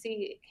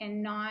self-sufficiency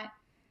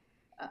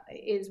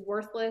is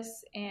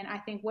worthless. And I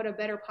think what a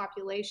better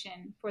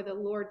population for the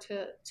Lord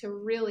to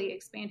really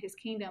expand his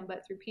kingdom,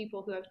 but through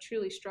people who have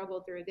truly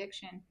struggled through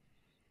addiction.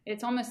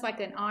 It's almost like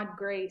an odd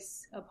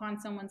grace upon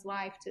someone's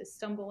life to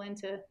stumble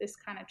into this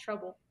kind of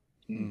trouble.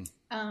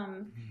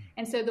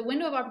 And so the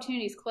window of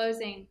opportunity is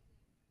closing.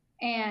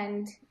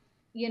 And,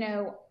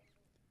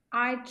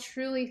 I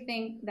truly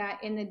think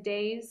that in the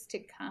days to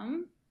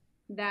come,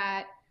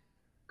 that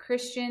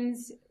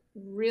Christians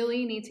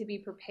really need to be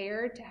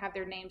prepared to have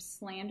their names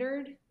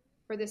slandered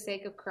for the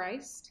sake of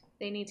Christ.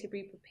 They need to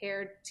be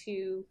prepared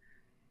to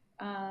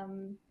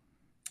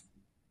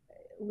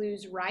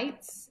lose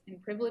rights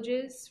and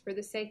privileges for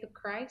the sake of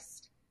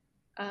Christ.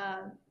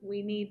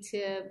 We need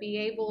to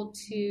be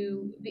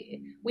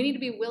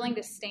willing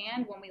to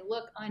stand when we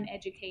look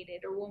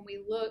uneducated, or when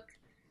we look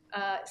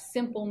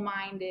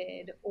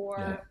simple-minded,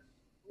 or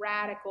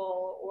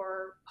radical,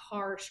 or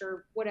harsh,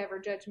 or whatever,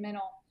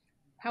 judgmental.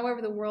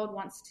 However the world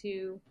wants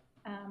to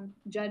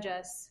judge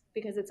us,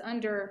 because it's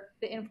under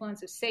the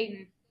influence of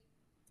Satan.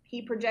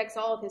 He projects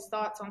all of his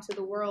thoughts onto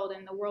the world,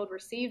 and the world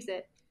receives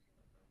it.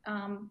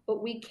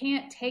 But we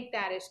can't take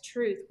that as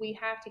truth. We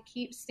have to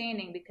keep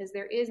standing, because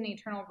there is an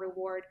eternal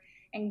reward.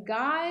 And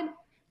God,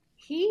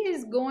 he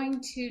is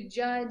going to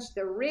judge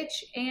the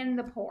rich and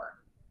the poor.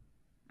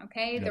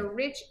 Okay? The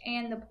rich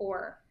and the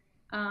poor.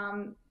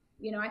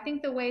 I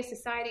think the way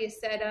society is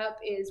set up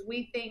is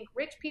we think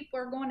rich people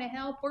are going to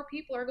hell, poor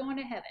people are going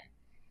to heaven.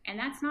 And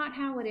that's not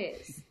how it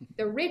is.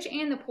 The rich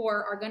and the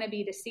poor are going to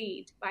be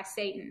deceived by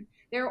Satan.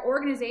 There are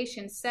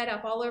organizations set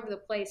up all over the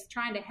place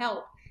trying to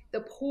help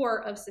the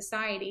poor of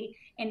society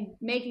and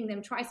making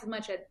them twice as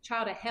much a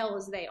child of hell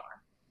as they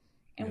are.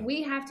 And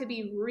we have to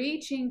be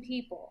reaching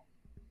people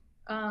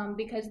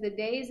because the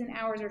days and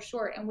hours are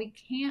short, and we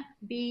can't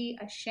be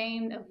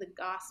ashamed of the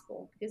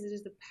gospel, because it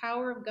is the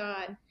power of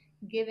God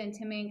given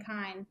to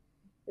mankind,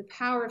 the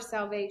power of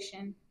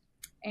salvation,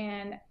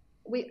 and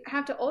we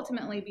have to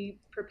ultimately be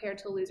prepared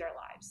to lose our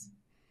lives.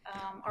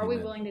 Are we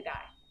willing to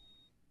die?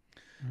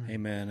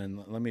 Amen.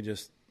 And let me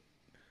just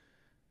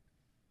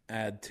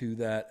add to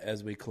that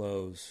as we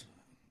close.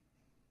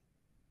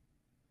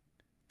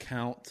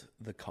 Count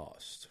the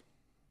cost.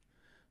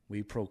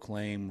 We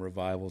proclaim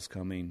revival's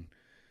coming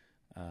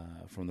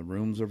from the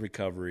rooms of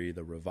recovery,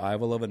 the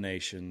revival of a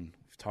nation.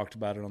 We've talked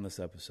about it on this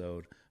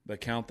episode,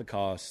 but count the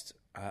cost.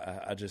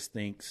 I just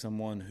think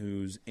someone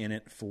who's in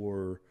it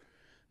for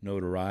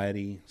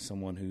notoriety,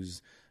 someone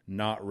who's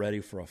not ready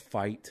for a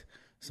fight,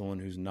 someone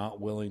who's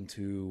not willing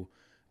to,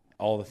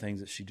 all the things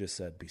that she just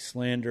said, be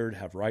slandered,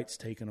 have rights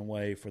taken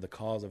away for the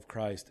cause of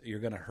Christ, you're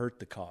going to hurt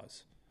the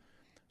cause.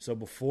 So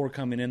before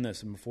coming in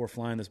this and before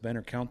flying this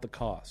banner, count the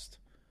cost.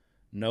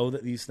 Know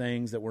that these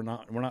things that we're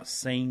not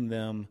saying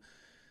them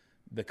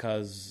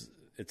because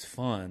it's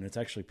fun. It's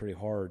actually pretty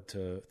hard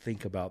to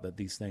think about that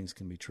these things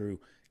can be true.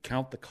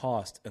 Count the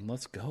cost and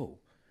let's go.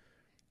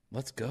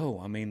 Let's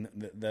go. I mean,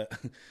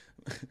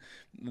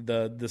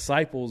 the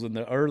disciples in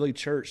the early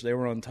church, they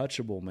were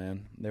untouchable,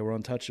 man. They were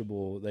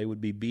untouchable. They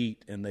would be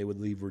beat and they would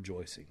leave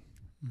rejoicing,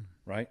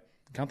 right?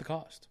 Count the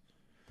cost.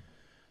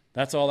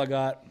 That's all I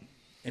got.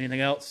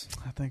 Anything else?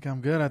 I think I'm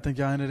good. I think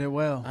y'all ended it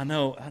well. I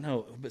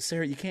know. But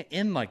Sarah, you can't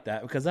end like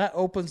that because that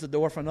opens the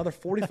door for another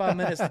 45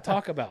 minutes to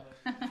talk about.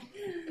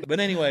 But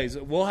anyways,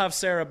 we'll have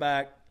Sarah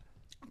back.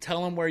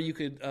 Tell them where you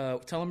could,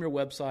 tell them your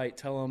website,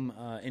 tell them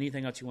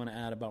anything else you want to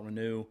add about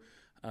Renew.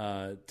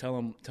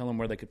 Tell them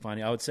where they could find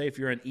you. I would say if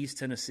you're in East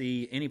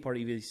Tennessee, any part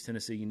of East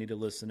Tennessee, you need to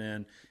listen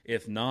in.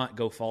 If not,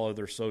 go follow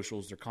their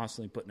socials. They're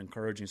constantly putting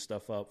encouraging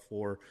stuff up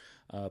for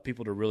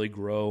people to really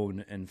grow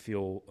and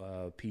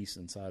feel peace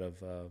inside of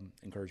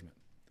encouragement.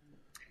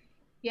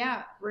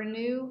 Yeah,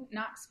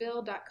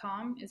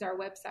 RenewKnoxville.com is our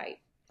website.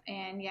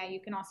 And yeah,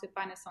 you can also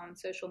find us on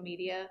social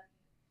media,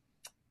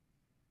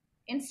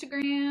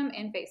 Instagram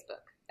and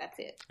Facebook. That's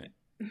it. Okay.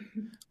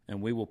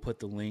 And we will put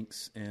the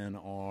links in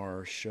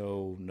our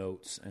show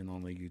notes and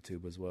on the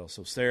YouTube as well.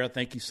 So, Sarah,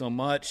 thank you so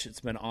much. It's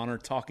been an honor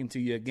talking to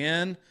you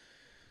again.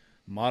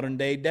 Modern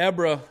day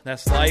Deborah,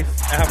 that's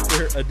life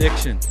after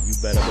addiction. You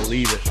better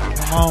believe it.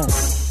 Come on.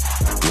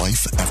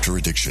 Life After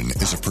Addiction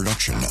is a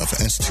production of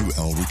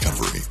S2L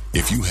Recovery.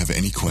 If you have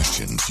any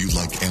questions you'd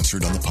like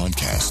answered on the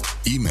podcast,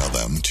 email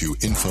them to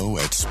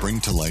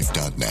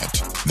info@springtolife.net.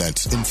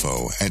 That's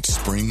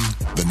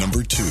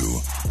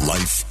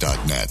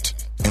info@spring2life.net.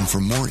 And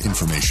for more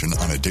information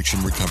on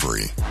addiction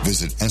recovery,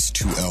 visit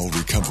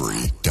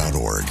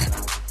s2lrecovery.org.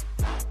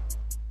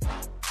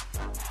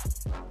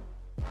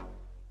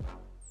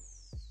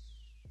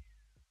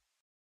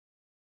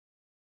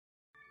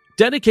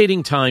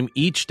 Dedicating time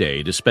each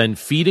day to spend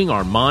feeding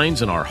our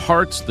minds and our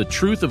hearts the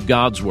truth of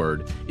God's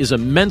Word is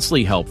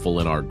immensely helpful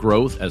in our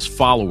growth as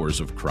followers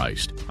of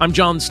Christ. I'm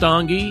John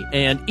Stange,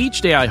 and each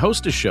day I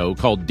host a show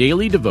called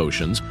Daily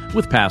Devotions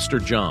with Pastor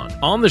John.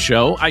 On the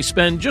show, I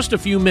spend just a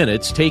few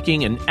minutes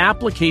taking an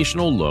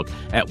applicational look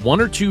at one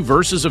or two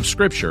verses of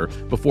Scripture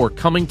before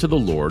coming to the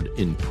Lord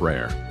in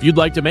prayer. If you'd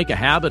like to make a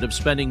habit of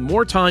spending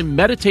more time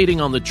meditating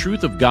on the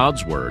truth of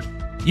God's Word,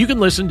 you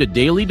can listen to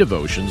Daily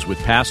Devotions with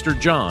Pastor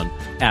John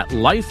at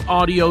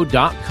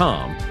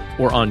lifeaudio.com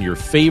or on your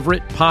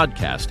favorite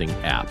podcasting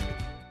app.